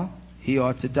law, he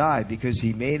ought to die because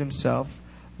he made himself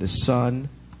the Son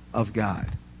of God.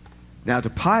 Now to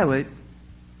Pilate,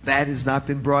 that has not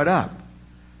been brought up.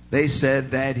 They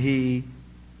said that he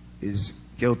is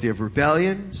guilty of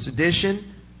rebellion,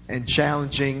 sedition, and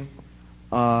challenging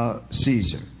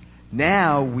Caesar.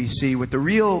 Now we see what the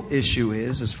real issue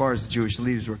is, as far as the Jewish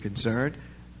leaders were concerned,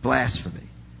 blasphemy.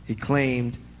 He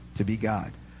claimed to be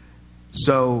God.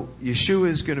 So Yeshua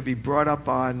is going to be brought up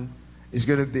on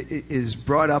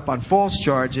false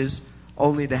charges,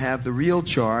 only to have the real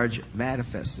charge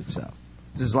manifest itself.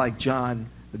 This is like John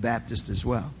the Baptist as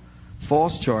well.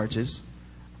 False charges,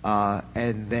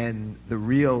 and then the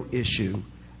real issue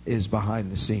is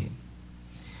behind the scene.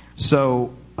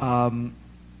 So,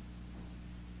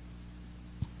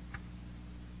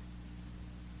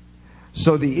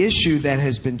 so the issue that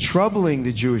has been troubling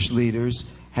the Jewish leaders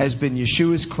has been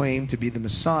Yeshua's claim to be the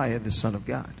Messiah, the Son of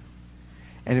God.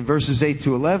 And in verses 8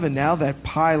 to 11, now that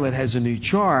Pilate has a new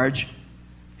charge,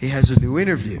 he has a new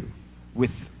interview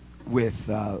with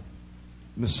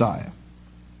Messiah.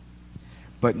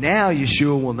 But now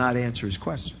Yeshua will not answer his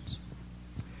questions.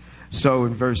 So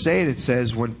in verse 8 it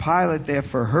says, when Pilate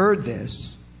therefore heard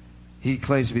this, he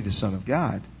claims to be the Son of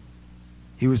God,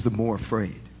 he was the more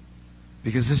afraid.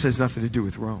 Because this has nothing to do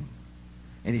with Rome.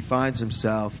 And he finds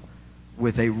himself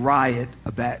with a riot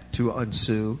about to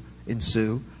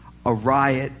ensue, a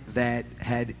riot that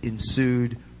had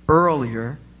ensued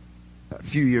earlier, a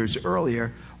few years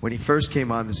earlier, when he first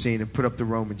came on the scene and put up the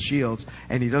Roman shields,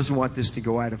 and he doesn't want this to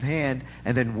go out of hand,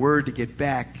 and then word to get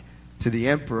back to the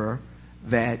emperor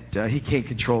that he can't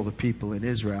control the people in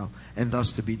Israel, and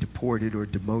thus to be deported or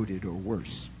demoted or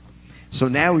worse. So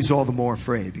now he's all the more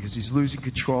afraid because he's losing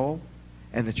control,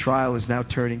 and the trial is now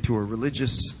turning to a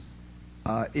religious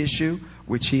issue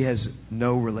which he has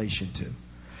no relation to.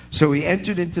 So he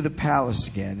entered into the palace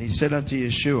again. He said unto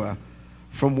Yeshua,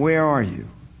 from where are you?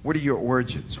 What are your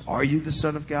origins? Are you the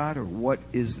Son of God, or what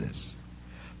is this?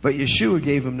 But Yeshua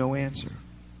gave him no answer.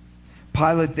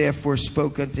 Pilate therefore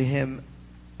spoke unto him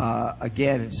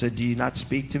again and said, do you not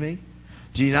speak to me?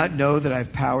 Do you not know that I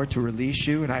have power to release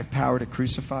you and I have power to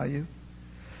crucify you?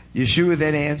 Yeshua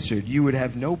then answered, you would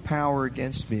have no power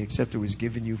against me except it was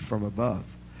given you from above.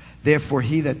 Therefore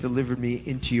he that delivered me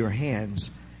into your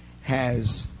hands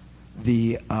has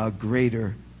the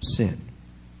greater sin.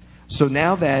 So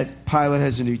now that Pilate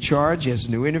has a new charge, he has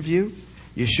a new interview,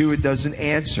 Yeshua doesn't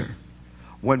answer.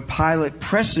 When Pilate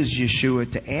presses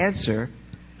Yeshua to answer,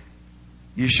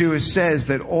 Yeshua says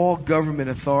that all government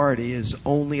authority is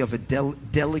only of a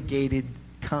delegated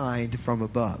kind from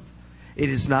above. It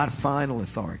is not final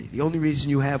authority. The only reason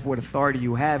you have what authority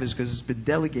you have is because it's been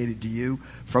delegated to you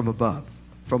from above,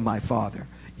 from my Father.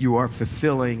 You are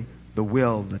fulfilling the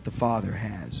will that the Father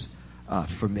has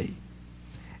for me.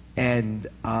 And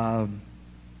but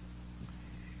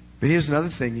here's another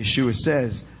thing Yeshua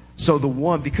says. So the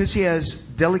one, because he has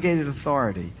delegated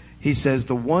authority, he says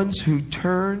the ones who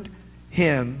turned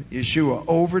him, Yeshua,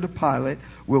 over to Pilate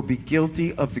will be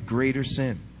guilty of the greater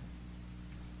sin.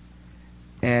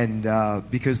 And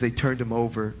because they turned him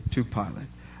over to Pilate.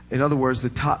 In other words,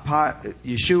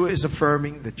 Yeshua is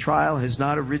affirming the trial has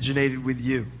not originated with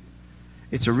you.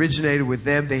 It's originated with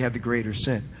them. They have the greater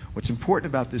sin. What's important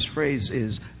about this phrase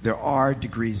is there are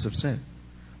degrees of sin.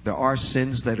 There are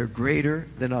sins that are greater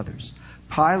than others.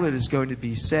 Pilate is going to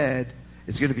be said,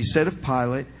 it's going to be said of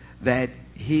Pilate that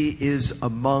he is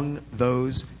among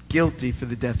those guilty for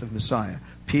the death of Messiah.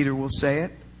 Peter will say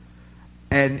it.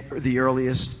 And the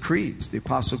earliest creeds, the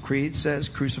Apostle Creed says,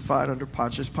 crucified under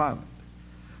Pontius Pilate.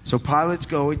 So Pilate's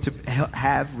going to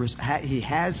he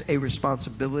has a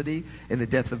responsibility in the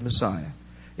death of Messiah.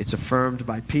 It's affirmed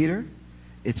by Peter.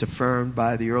 It's affirmed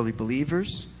by the early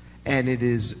believers. And it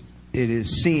is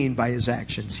seen by his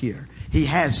actions here. He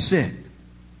has sinned.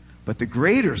 But the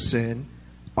greater sin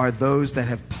are those that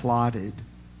have plotted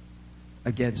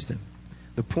against him.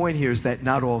 The point here is that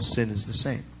not all sin is the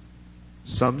same.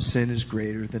 Some sin is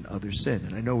greater than other sin.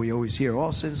 And I know we always hear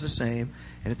all sin's the same,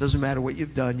 and it doesn't matter what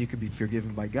you've done, you can be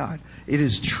forgiven by God. It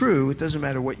is true, it doesn't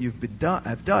matter what you've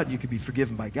have done, you can be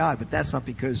forgiven by God, but that's not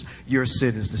because your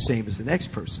sin is the same as the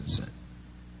next person's sin.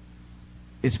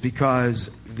 It's because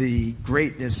the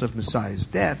greatness of Messiah's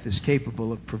death is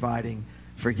capable of providing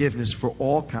forgiveness for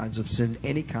all kinds of sin,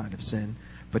 any kind of sin,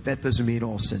 but that doesn't mean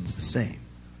all sin's the same.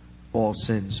 All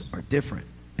sins are different,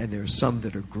 and there are some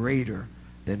that are greater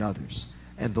than others,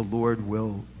 and the Lord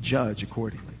will judge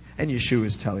accordingly. And Yeshua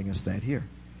is telling us that here.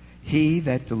 He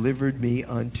that delivered me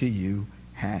unto you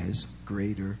has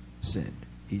greater sin.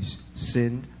 He's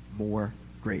sinned more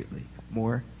greatly,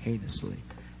 more heinously,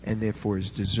 and therefore is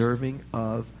deserving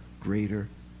of greater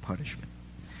punishment.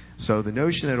 So the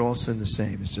notion that all sin the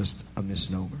same is just a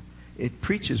misnomer. It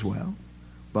preaches well,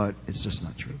 but it's just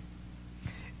not true.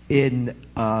 In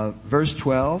verse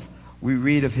 12, we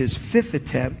read of his fifth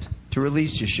attempt to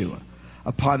release Yeshua.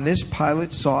 Upon this,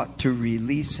 Pilate sought to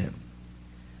release him.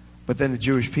 But then the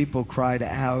Jewish people cried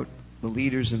out, the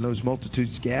leaders and those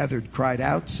multitudes gathered cried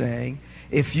out, saying,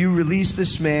 if you release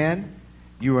this man,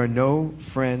 you are no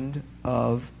friend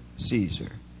of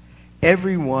Caesar.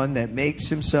 Everyone that makes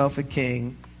himself a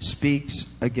king speaks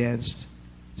against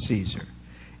Caesar.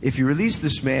 If you release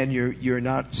this man, you're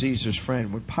not Caesar's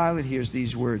friend. When Pilate hears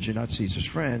these words, you're not Caesar's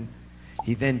friend,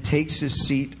 he then takes his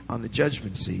seat on the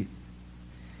judgment seat.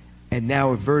 And now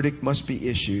a verdict must be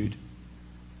issued.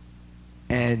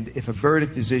 And if a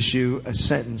verdict is issued, a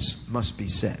sentence must be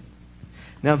set.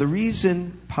 Now the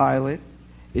reason Pilate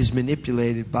is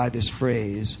manipulated by this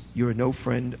phrase, you are no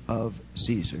friend of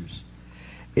Caesar's,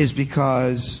 is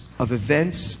because of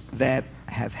events that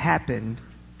have happened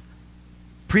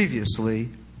previously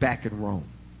back in Rome.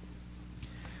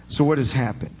 So what has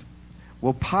happened?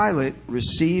 Well, Pilate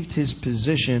received his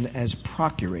position as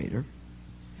procurator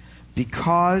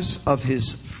because of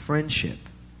his friendship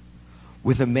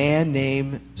with a man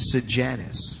named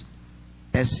Sejanus,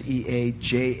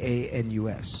 Seajanus.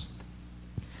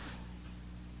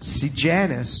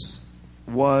 Sejanus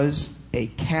was a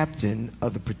captain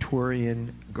of the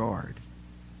Praetorian Guard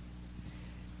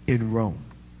in Rome.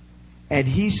 And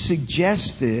he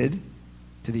suggested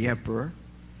to the emperor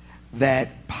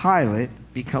that Pilate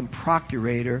become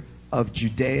procurator of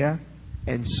Judea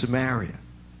and Samaria.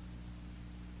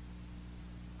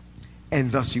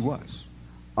 And thus he was,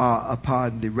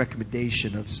 upon the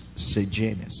recommendation of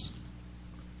Sejanus.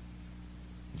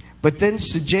 But then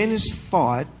Sejanus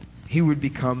thought he would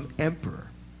become emperor,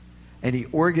 and he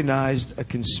organized a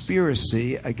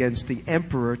conspiracy against the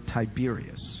emperor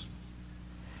Tiberius.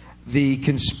 The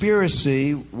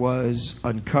conspiracy was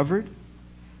uncovered,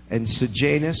 and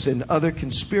Sejanus and other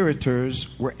conspirators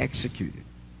were executed.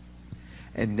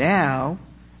 And now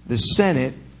the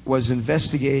Senate was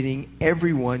investigating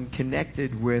everyone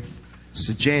connected with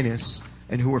Sejanus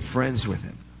and who were friends with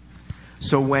him.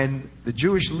 So when the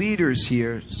Jewish leaders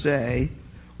here say,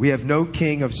 we have no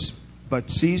king but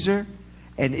Caesar,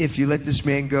 and if you let this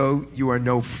man go, you are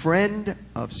no friend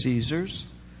of Caesar's,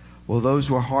 well, those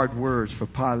were hard words for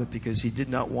Pilate, because he did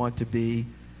not want to be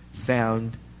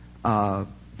found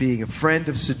being a friend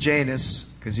of Sejanus,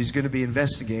 because he's going to be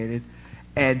investigated,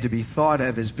 and to be thought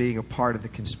of as being a part of the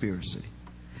conspiracy.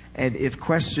 And if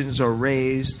questions are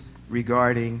raised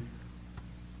regarding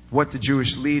what the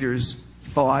Jewish leaders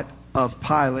thought of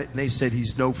Pilate, and they said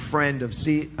he's no friend of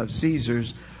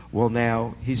Caesar's, well,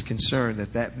 now he's concerned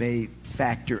that that may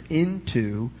factor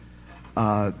into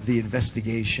the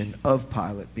investigation of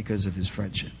Pilate because of his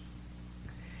friendship.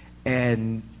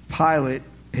 And Pilate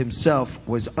himself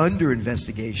was under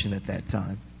investigation at that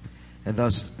time, and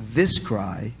thus this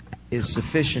cry is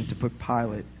sufficient to put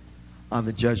Pilate on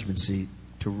the judgment seat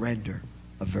to render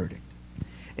a verdict.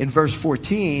 In verse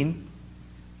 14,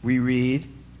 we read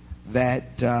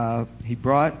that he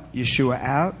brought Yeshua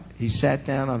out. He sat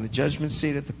down on the judgment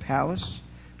seat at the palace,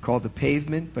 called the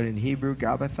Pavement, but in Hebrew,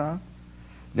 Gabbatha.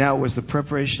 Now it was the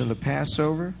preparation of the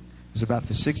Passover. It was about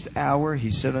the 6th hour.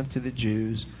 He said unto the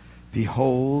Jews,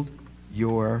 behold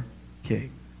your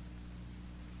king.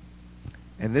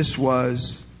 And this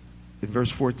was, in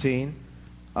verse 14,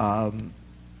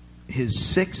 his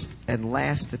 6th and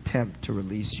last attempt to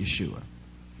release Yeshua.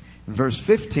 In verse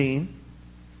 15,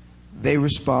 they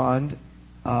respond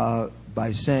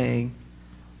by saying,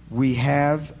 we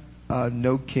have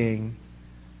no king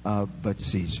but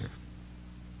Caesar.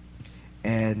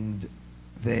 And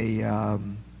they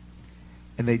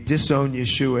disown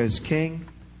Yeshua as king,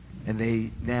 and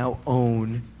they now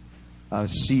own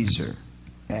Caesar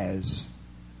as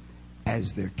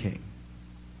their king.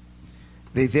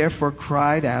 They therefore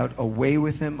cried out, away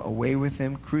with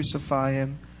him, crucify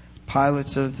him. Pilate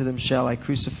said unto them, shall I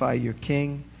crucify your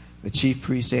king? The chief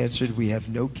priests answered, we have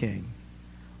no king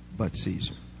but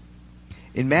Caesar.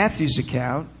 In Matthew's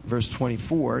account, verse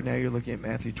 24, now you're looking at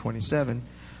Matthew 27,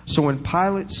 so when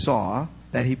Pilate saw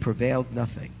that he prevailed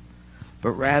nothing,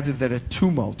 but rather that a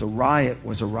tumult, a riot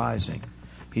was arising,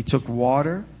 he took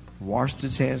water, washed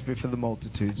his hands before the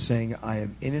multitude, saying, I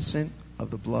am innocent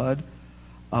of the blood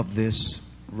of this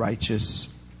righteous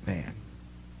man.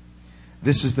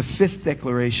 This is the 5th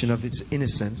declaration of its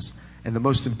innocence, and the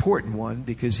most important one,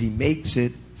 because he makes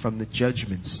it from the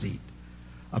judgment seat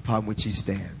upon which he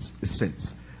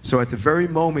sits. So at the very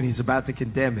moment he's about to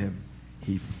condemn him,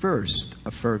 he first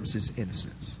affirms his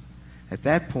innocence. At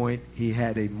that point, he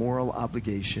had a moral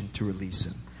obligation to release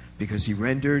him, because he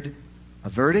rendered a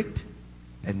verdict,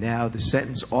 and now the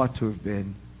sentence ought to have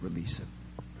been release him.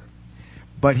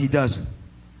 But he doesn't.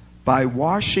 By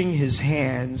washing his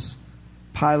hands,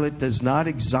 Pilate does not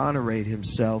exonerate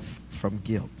himself from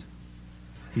guilt.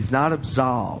 He's not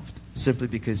absolved simply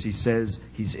because he says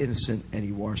he's innocent and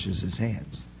he washes his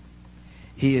hands.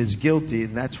 He is guilty,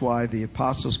 and that's why the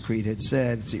Apostles' Creed had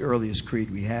said, it's the earliest creed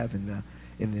we have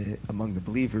among the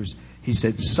believers. He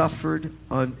said,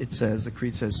 the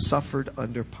creed says, suffered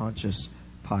under Pontius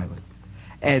Pilate.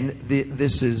 And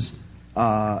this is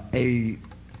a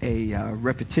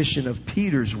repetition of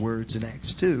Peter's words in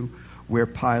Acts 2, where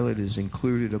Pilate is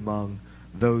included among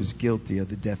those guilty of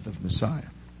the death of Messiah.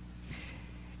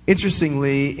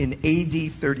 Interestingly, in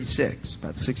AD 36,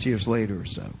 about 6 years later or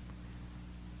so,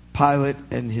 Pilate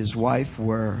and his wife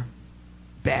were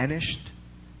banished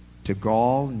to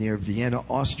Gaul near Vienna,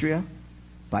 Austria,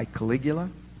 by Caligula.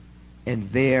 and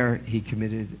there he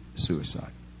committed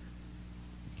suicide.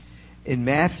 In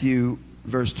Matthew,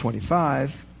 verse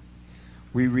 25,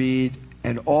 we read,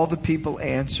 "And all the people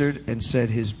answered and said,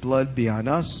 'His blood be on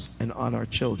us and on our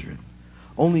children.'"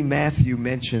 Only Matthew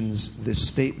mentions this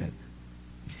statement.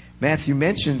 Matthew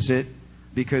mentions it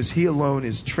because he alone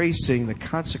is tracing the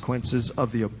consequences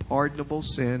of the unpardonable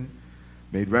sin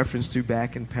made reference to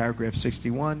back in paragraph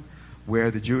 61,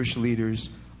 where the Jewish leaders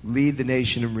lead the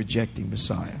nation in rejecting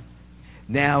Messiah.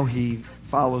 Now he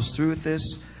follows through with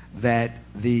this, that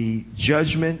the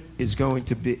judgment is going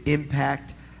to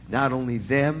impact not only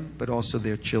them, but also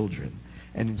their children.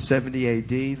 And in 70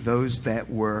 AD, those that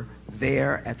were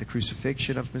there at the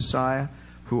crucifixion of Messiah,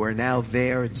 who are now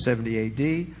there in 70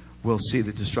 AD, will see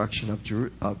the destruction of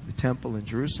the temple in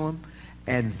Jerusalem,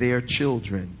 and their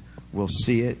children will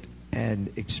see it and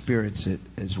experience it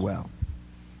as well.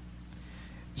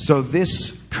 So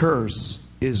this curse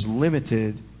is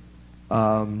limited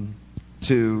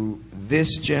to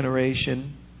this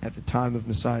generation at the time of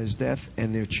Messiah's death,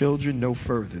 and their children no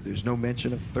further. There's no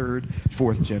mention of third,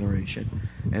 fourth generation,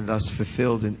 and thus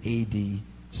fulfilled in AD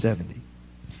 70.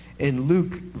 In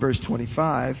Luke, verse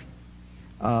 25,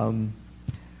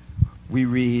 we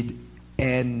read,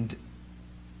 and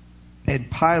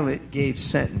Pilate gave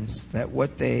sentence that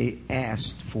what they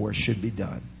asked for should be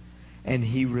done. And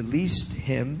he released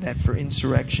him that for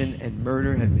insurrection and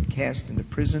murder had been cast into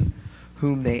prison,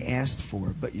 whom they asked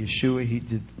for. But Yeshua he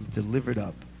delivered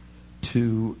up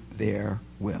to their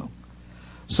will.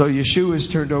 So Yeshua is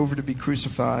turned over to be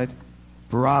crucified.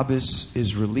 Barabbas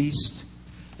is released.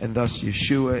 And thus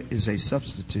Yeshua is a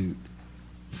substitute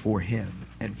for him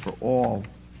and for all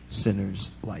sinners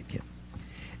like him.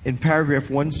 In paragraph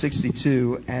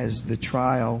 162, as the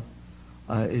trial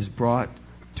is brought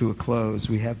to a close,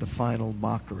 we have the final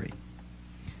mockery.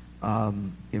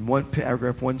 In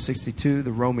paragraph 162,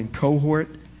 the Roman cohort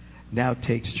now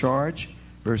takes charge.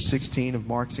 Verse 16 of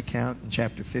Mark's account in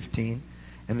chapter 15.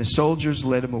 "And the soldiers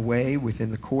led him away within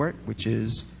the court, which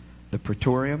is the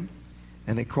praetorium,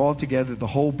 and they called together the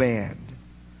whole band,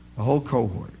 the whole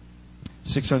cohort,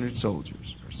 600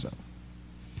 soldiers or so.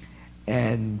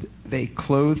 And they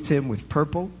clothed him with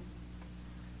purple,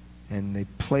 and they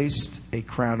placed a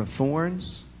crown of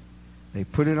thorns. They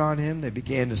put it on him. They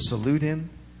began to salute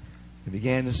him. They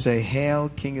began to say, 'Hail,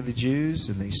 King of the Jews!'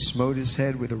 And they smote his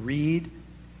head with a reed,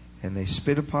 and they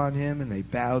spit upon him, and they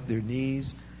bowed their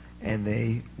knees, and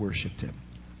they worshipped him."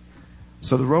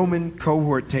 So the Roman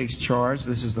cohort takes charge.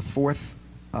 This is the fourth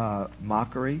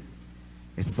mockery.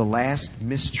 It's the last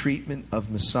mistreatment of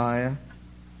Messiah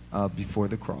before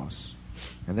the cross.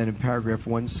 And then in paragraph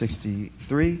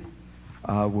 163,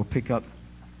 we'll pick up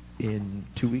in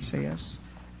 2 weeks, I guess.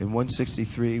 In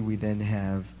 163, we then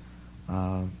have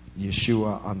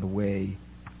Yeshua on the way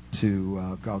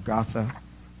to Golgotha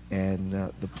and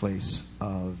the place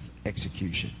of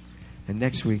execution. And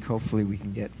next week, hopefully, we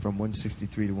can get from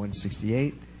 163 to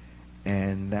 168,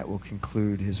 and that will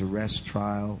conclude his arrest,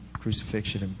 trial,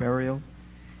 crucifixion, and burial.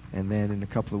 And then in a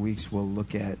couple of weeks, we'll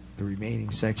look at the remaining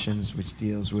sections, which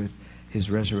deals with his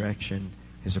resurrection,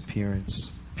 his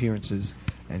appearances,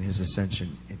 and his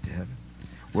ascension into heaven.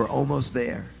 We're almost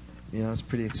there. You know, it's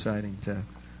pretty exciting to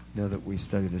know that we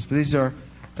study this. But these are,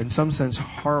 in some sense,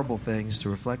 horrible things to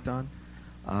reflect on.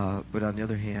 But on the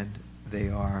other hand, they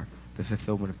are the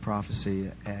fulfillment of prophecy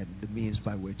and the means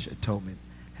by which atonement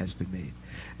has been made.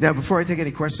 Now, before I take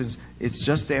any questions, it's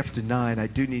just after 9. I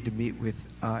do need to meet with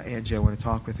Angie. I want to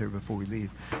talk with her before we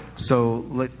leave. So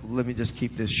let me just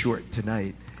keep this short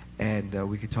tonight, and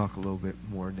we could talk a little bit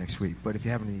more next week. But if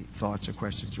you have any thoughts or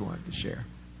questions you wanted to share.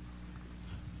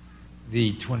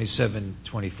 The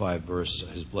 27-25 verse,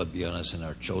 "His blood be on us and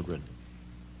our children."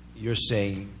 You're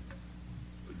saying,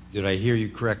 did I hear you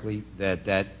correctly,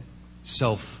 that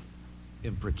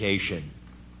self-imprecation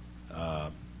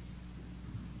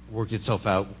worked itself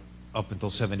out up until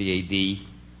 70 AD,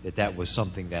 that was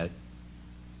something that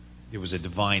there was a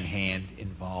divine hand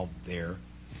involved there,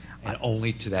 and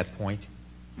only to that point?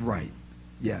 Right.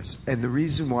 Yes. And the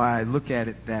reason why I look at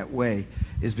it that way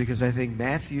is because I think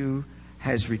Matthew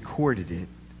has recorded it.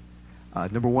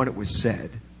 Number one, it was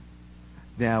said.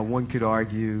 Now, one could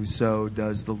argue, so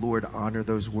does the Lord honor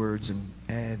those words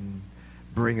and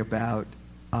bring about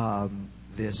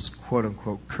this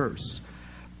quote-unquote curse?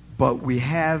 But we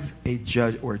have a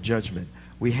judgment.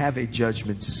 We have a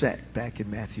judgment set back in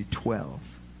Matthew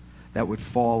 12 that would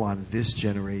fall on this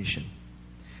generation.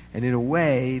 And in a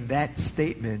way, that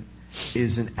statement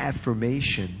is an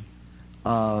affirmation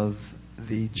of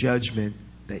the judgment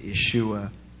that Yeshua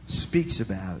speaks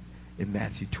about in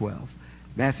Matthew 12.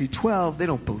 Matthew 12, they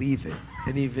don't believe it.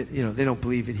 and even, they don't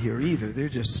believe it here either. They're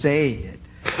just saying it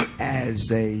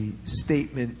as a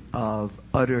statement of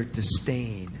utter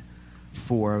disdain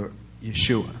for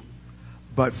Yeshua.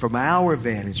 But from our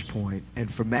vantage point,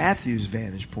 and from Matthew's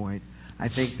vantage point, I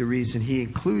think the reason he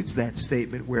includes that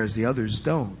statement, whereas the others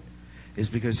don't, is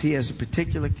because he has a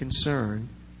particular concern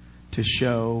to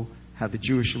show how the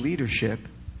Jewish leadership,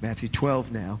 Matthew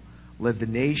 12 now, led the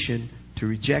nation to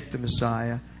reject the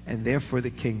Messiah and therefore the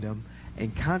kingdom,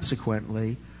 and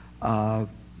consequently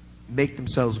make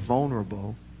themselves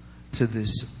vulnerable to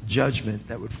this judgment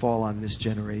that would fall on this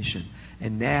generation.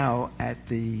 And now at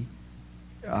the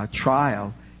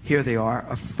trial, here they are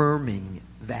affirming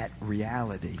that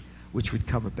reality, which would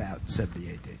come about 70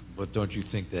 A.D. But don't you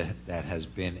think that that has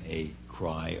been a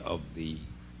cry of the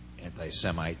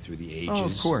anti-Semite through the ages? Oh,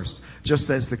 of course. Just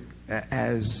as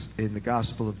in the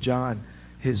Gospel of John,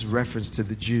 his reference to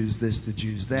the Jews this, the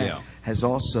Jews that, has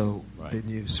also been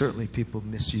used. Certainly people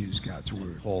misuse God's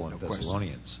word. Paul and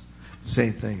Thessalonians.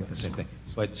 Same thing. Same thing.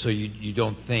 But so you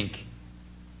don't think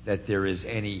that there is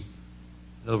any,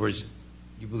 in other words,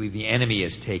 you believe the enemy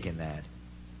has taken that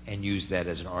and used that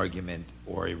as an argument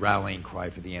or a rallying cry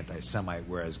for the anti-Semite,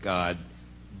 whereas God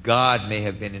may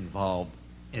have been involved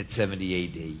at 70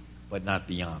 A.D., but not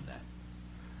beyond that.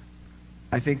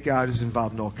 I think God is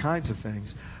involved in all kinds of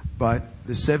things, but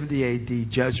the 70 A.D.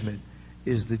 judgment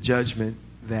is the judgment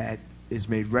that is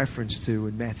made reference to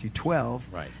in Matthew 12,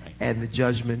 right. And the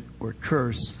judgment or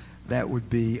curse that would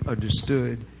be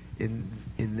understood in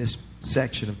this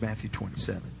section of Matthew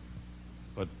 27.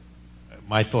 But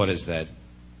my thought is that,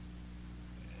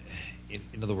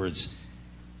 in other words,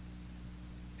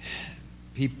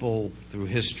 people through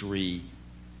history,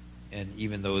 and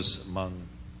even those among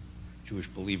Jewish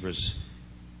believers,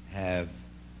 have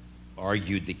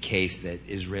argued the case that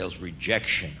Israel's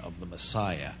rejection of the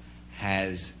Messiah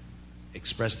has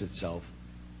expressed itself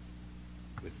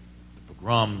with the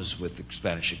pogroms, with the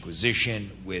Spanish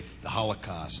Inquisition, with the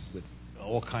Holocaust, with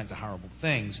all kinds of horrible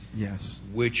things, yes,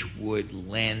 which would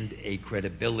lend a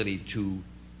credibility to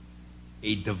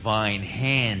a divine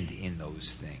hand in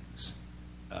those things.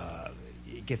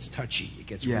 It gets touchy. It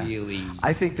gets really...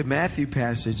 I think the Matthew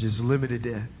passage is limited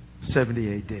to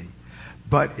 70 A.D.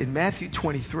 But in Matthew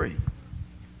 23,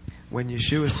 when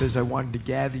Yeshua says, I wanted to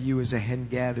gather you as a hen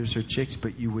gathers her chicks,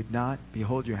 but you would not,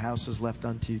 behold, your house is left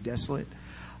unto you desolate.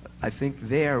 I think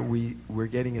there we're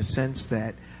getting a sense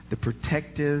that the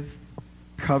protective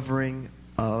covering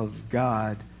of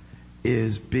God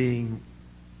is being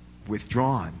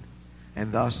withdrawn,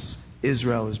 and thus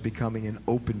Israel is becoming an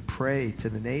open prey to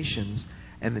the nations,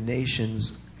 and the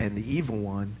nations and the evil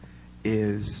one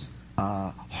is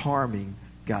harming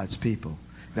God's people.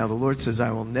 Now the Lord says,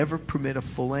 I will never permit a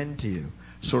full end to you.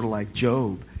 Sort of like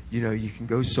Job. You can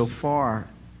go so far,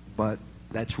 but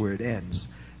that's where it ends.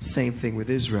 Same thing with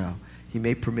Israel. He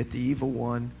may permit the evil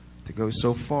one to go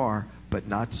so far, but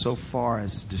not so far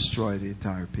as to destroy the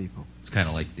entire people. It's kind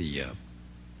of like the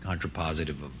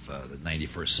contrapositive of the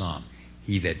 91st Psalm.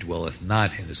 He that dwelleth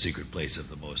not in the secret place of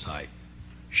the Most High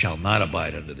shall not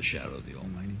abide under the shadow of the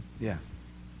Almighty. Yeah.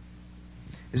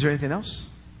 Is there anything else?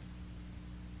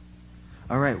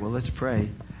 All right, well, let's pray.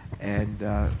 And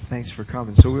thanks for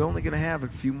coming. So we're only going to have a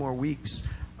few more weeks,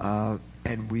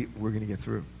 and we're going to get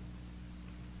through.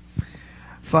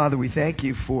 Father, we thank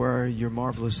you for your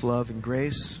marvelous love and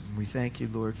grace. We thank you,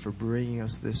 Lord, for bringing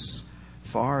us this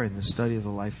far in the study of the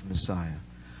life of Messiah.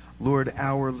 Lord,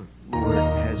 our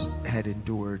Lord had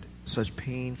endured such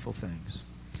painful things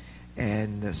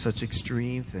and such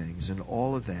extreme things, and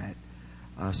all of that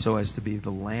so as to be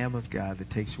the Lamb of God that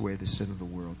takes away the sin of the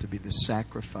world, to be the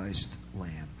sacrificed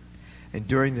Lamb. And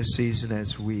during this season,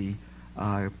 as we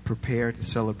prepare to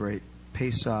celebrate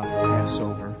Pesach,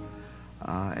 Passover,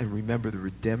 and remember the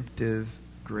redemptive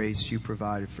grace you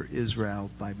provided for Israel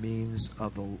by means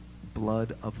of the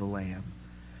blood of the Lamb,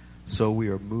 so we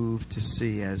are moved to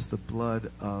see as the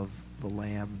blood of the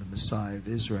Lamb, the Messiah of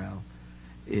Israel,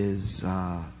 is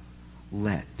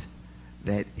let,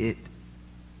 that it,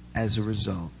 as a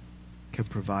result, can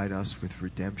provide us with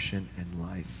redemption and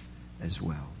life as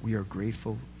well. We are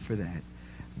grateful for that.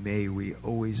 May we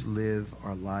always live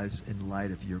our lives in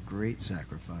light of your great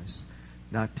sacrifice,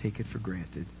 not take it for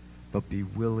granted, but be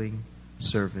willing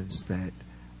servants that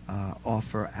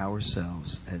offer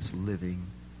ourselves as living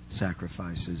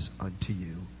sacrifices unto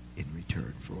you in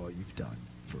return for all you've done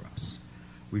for us.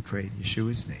 We pray in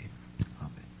Yeshua's name.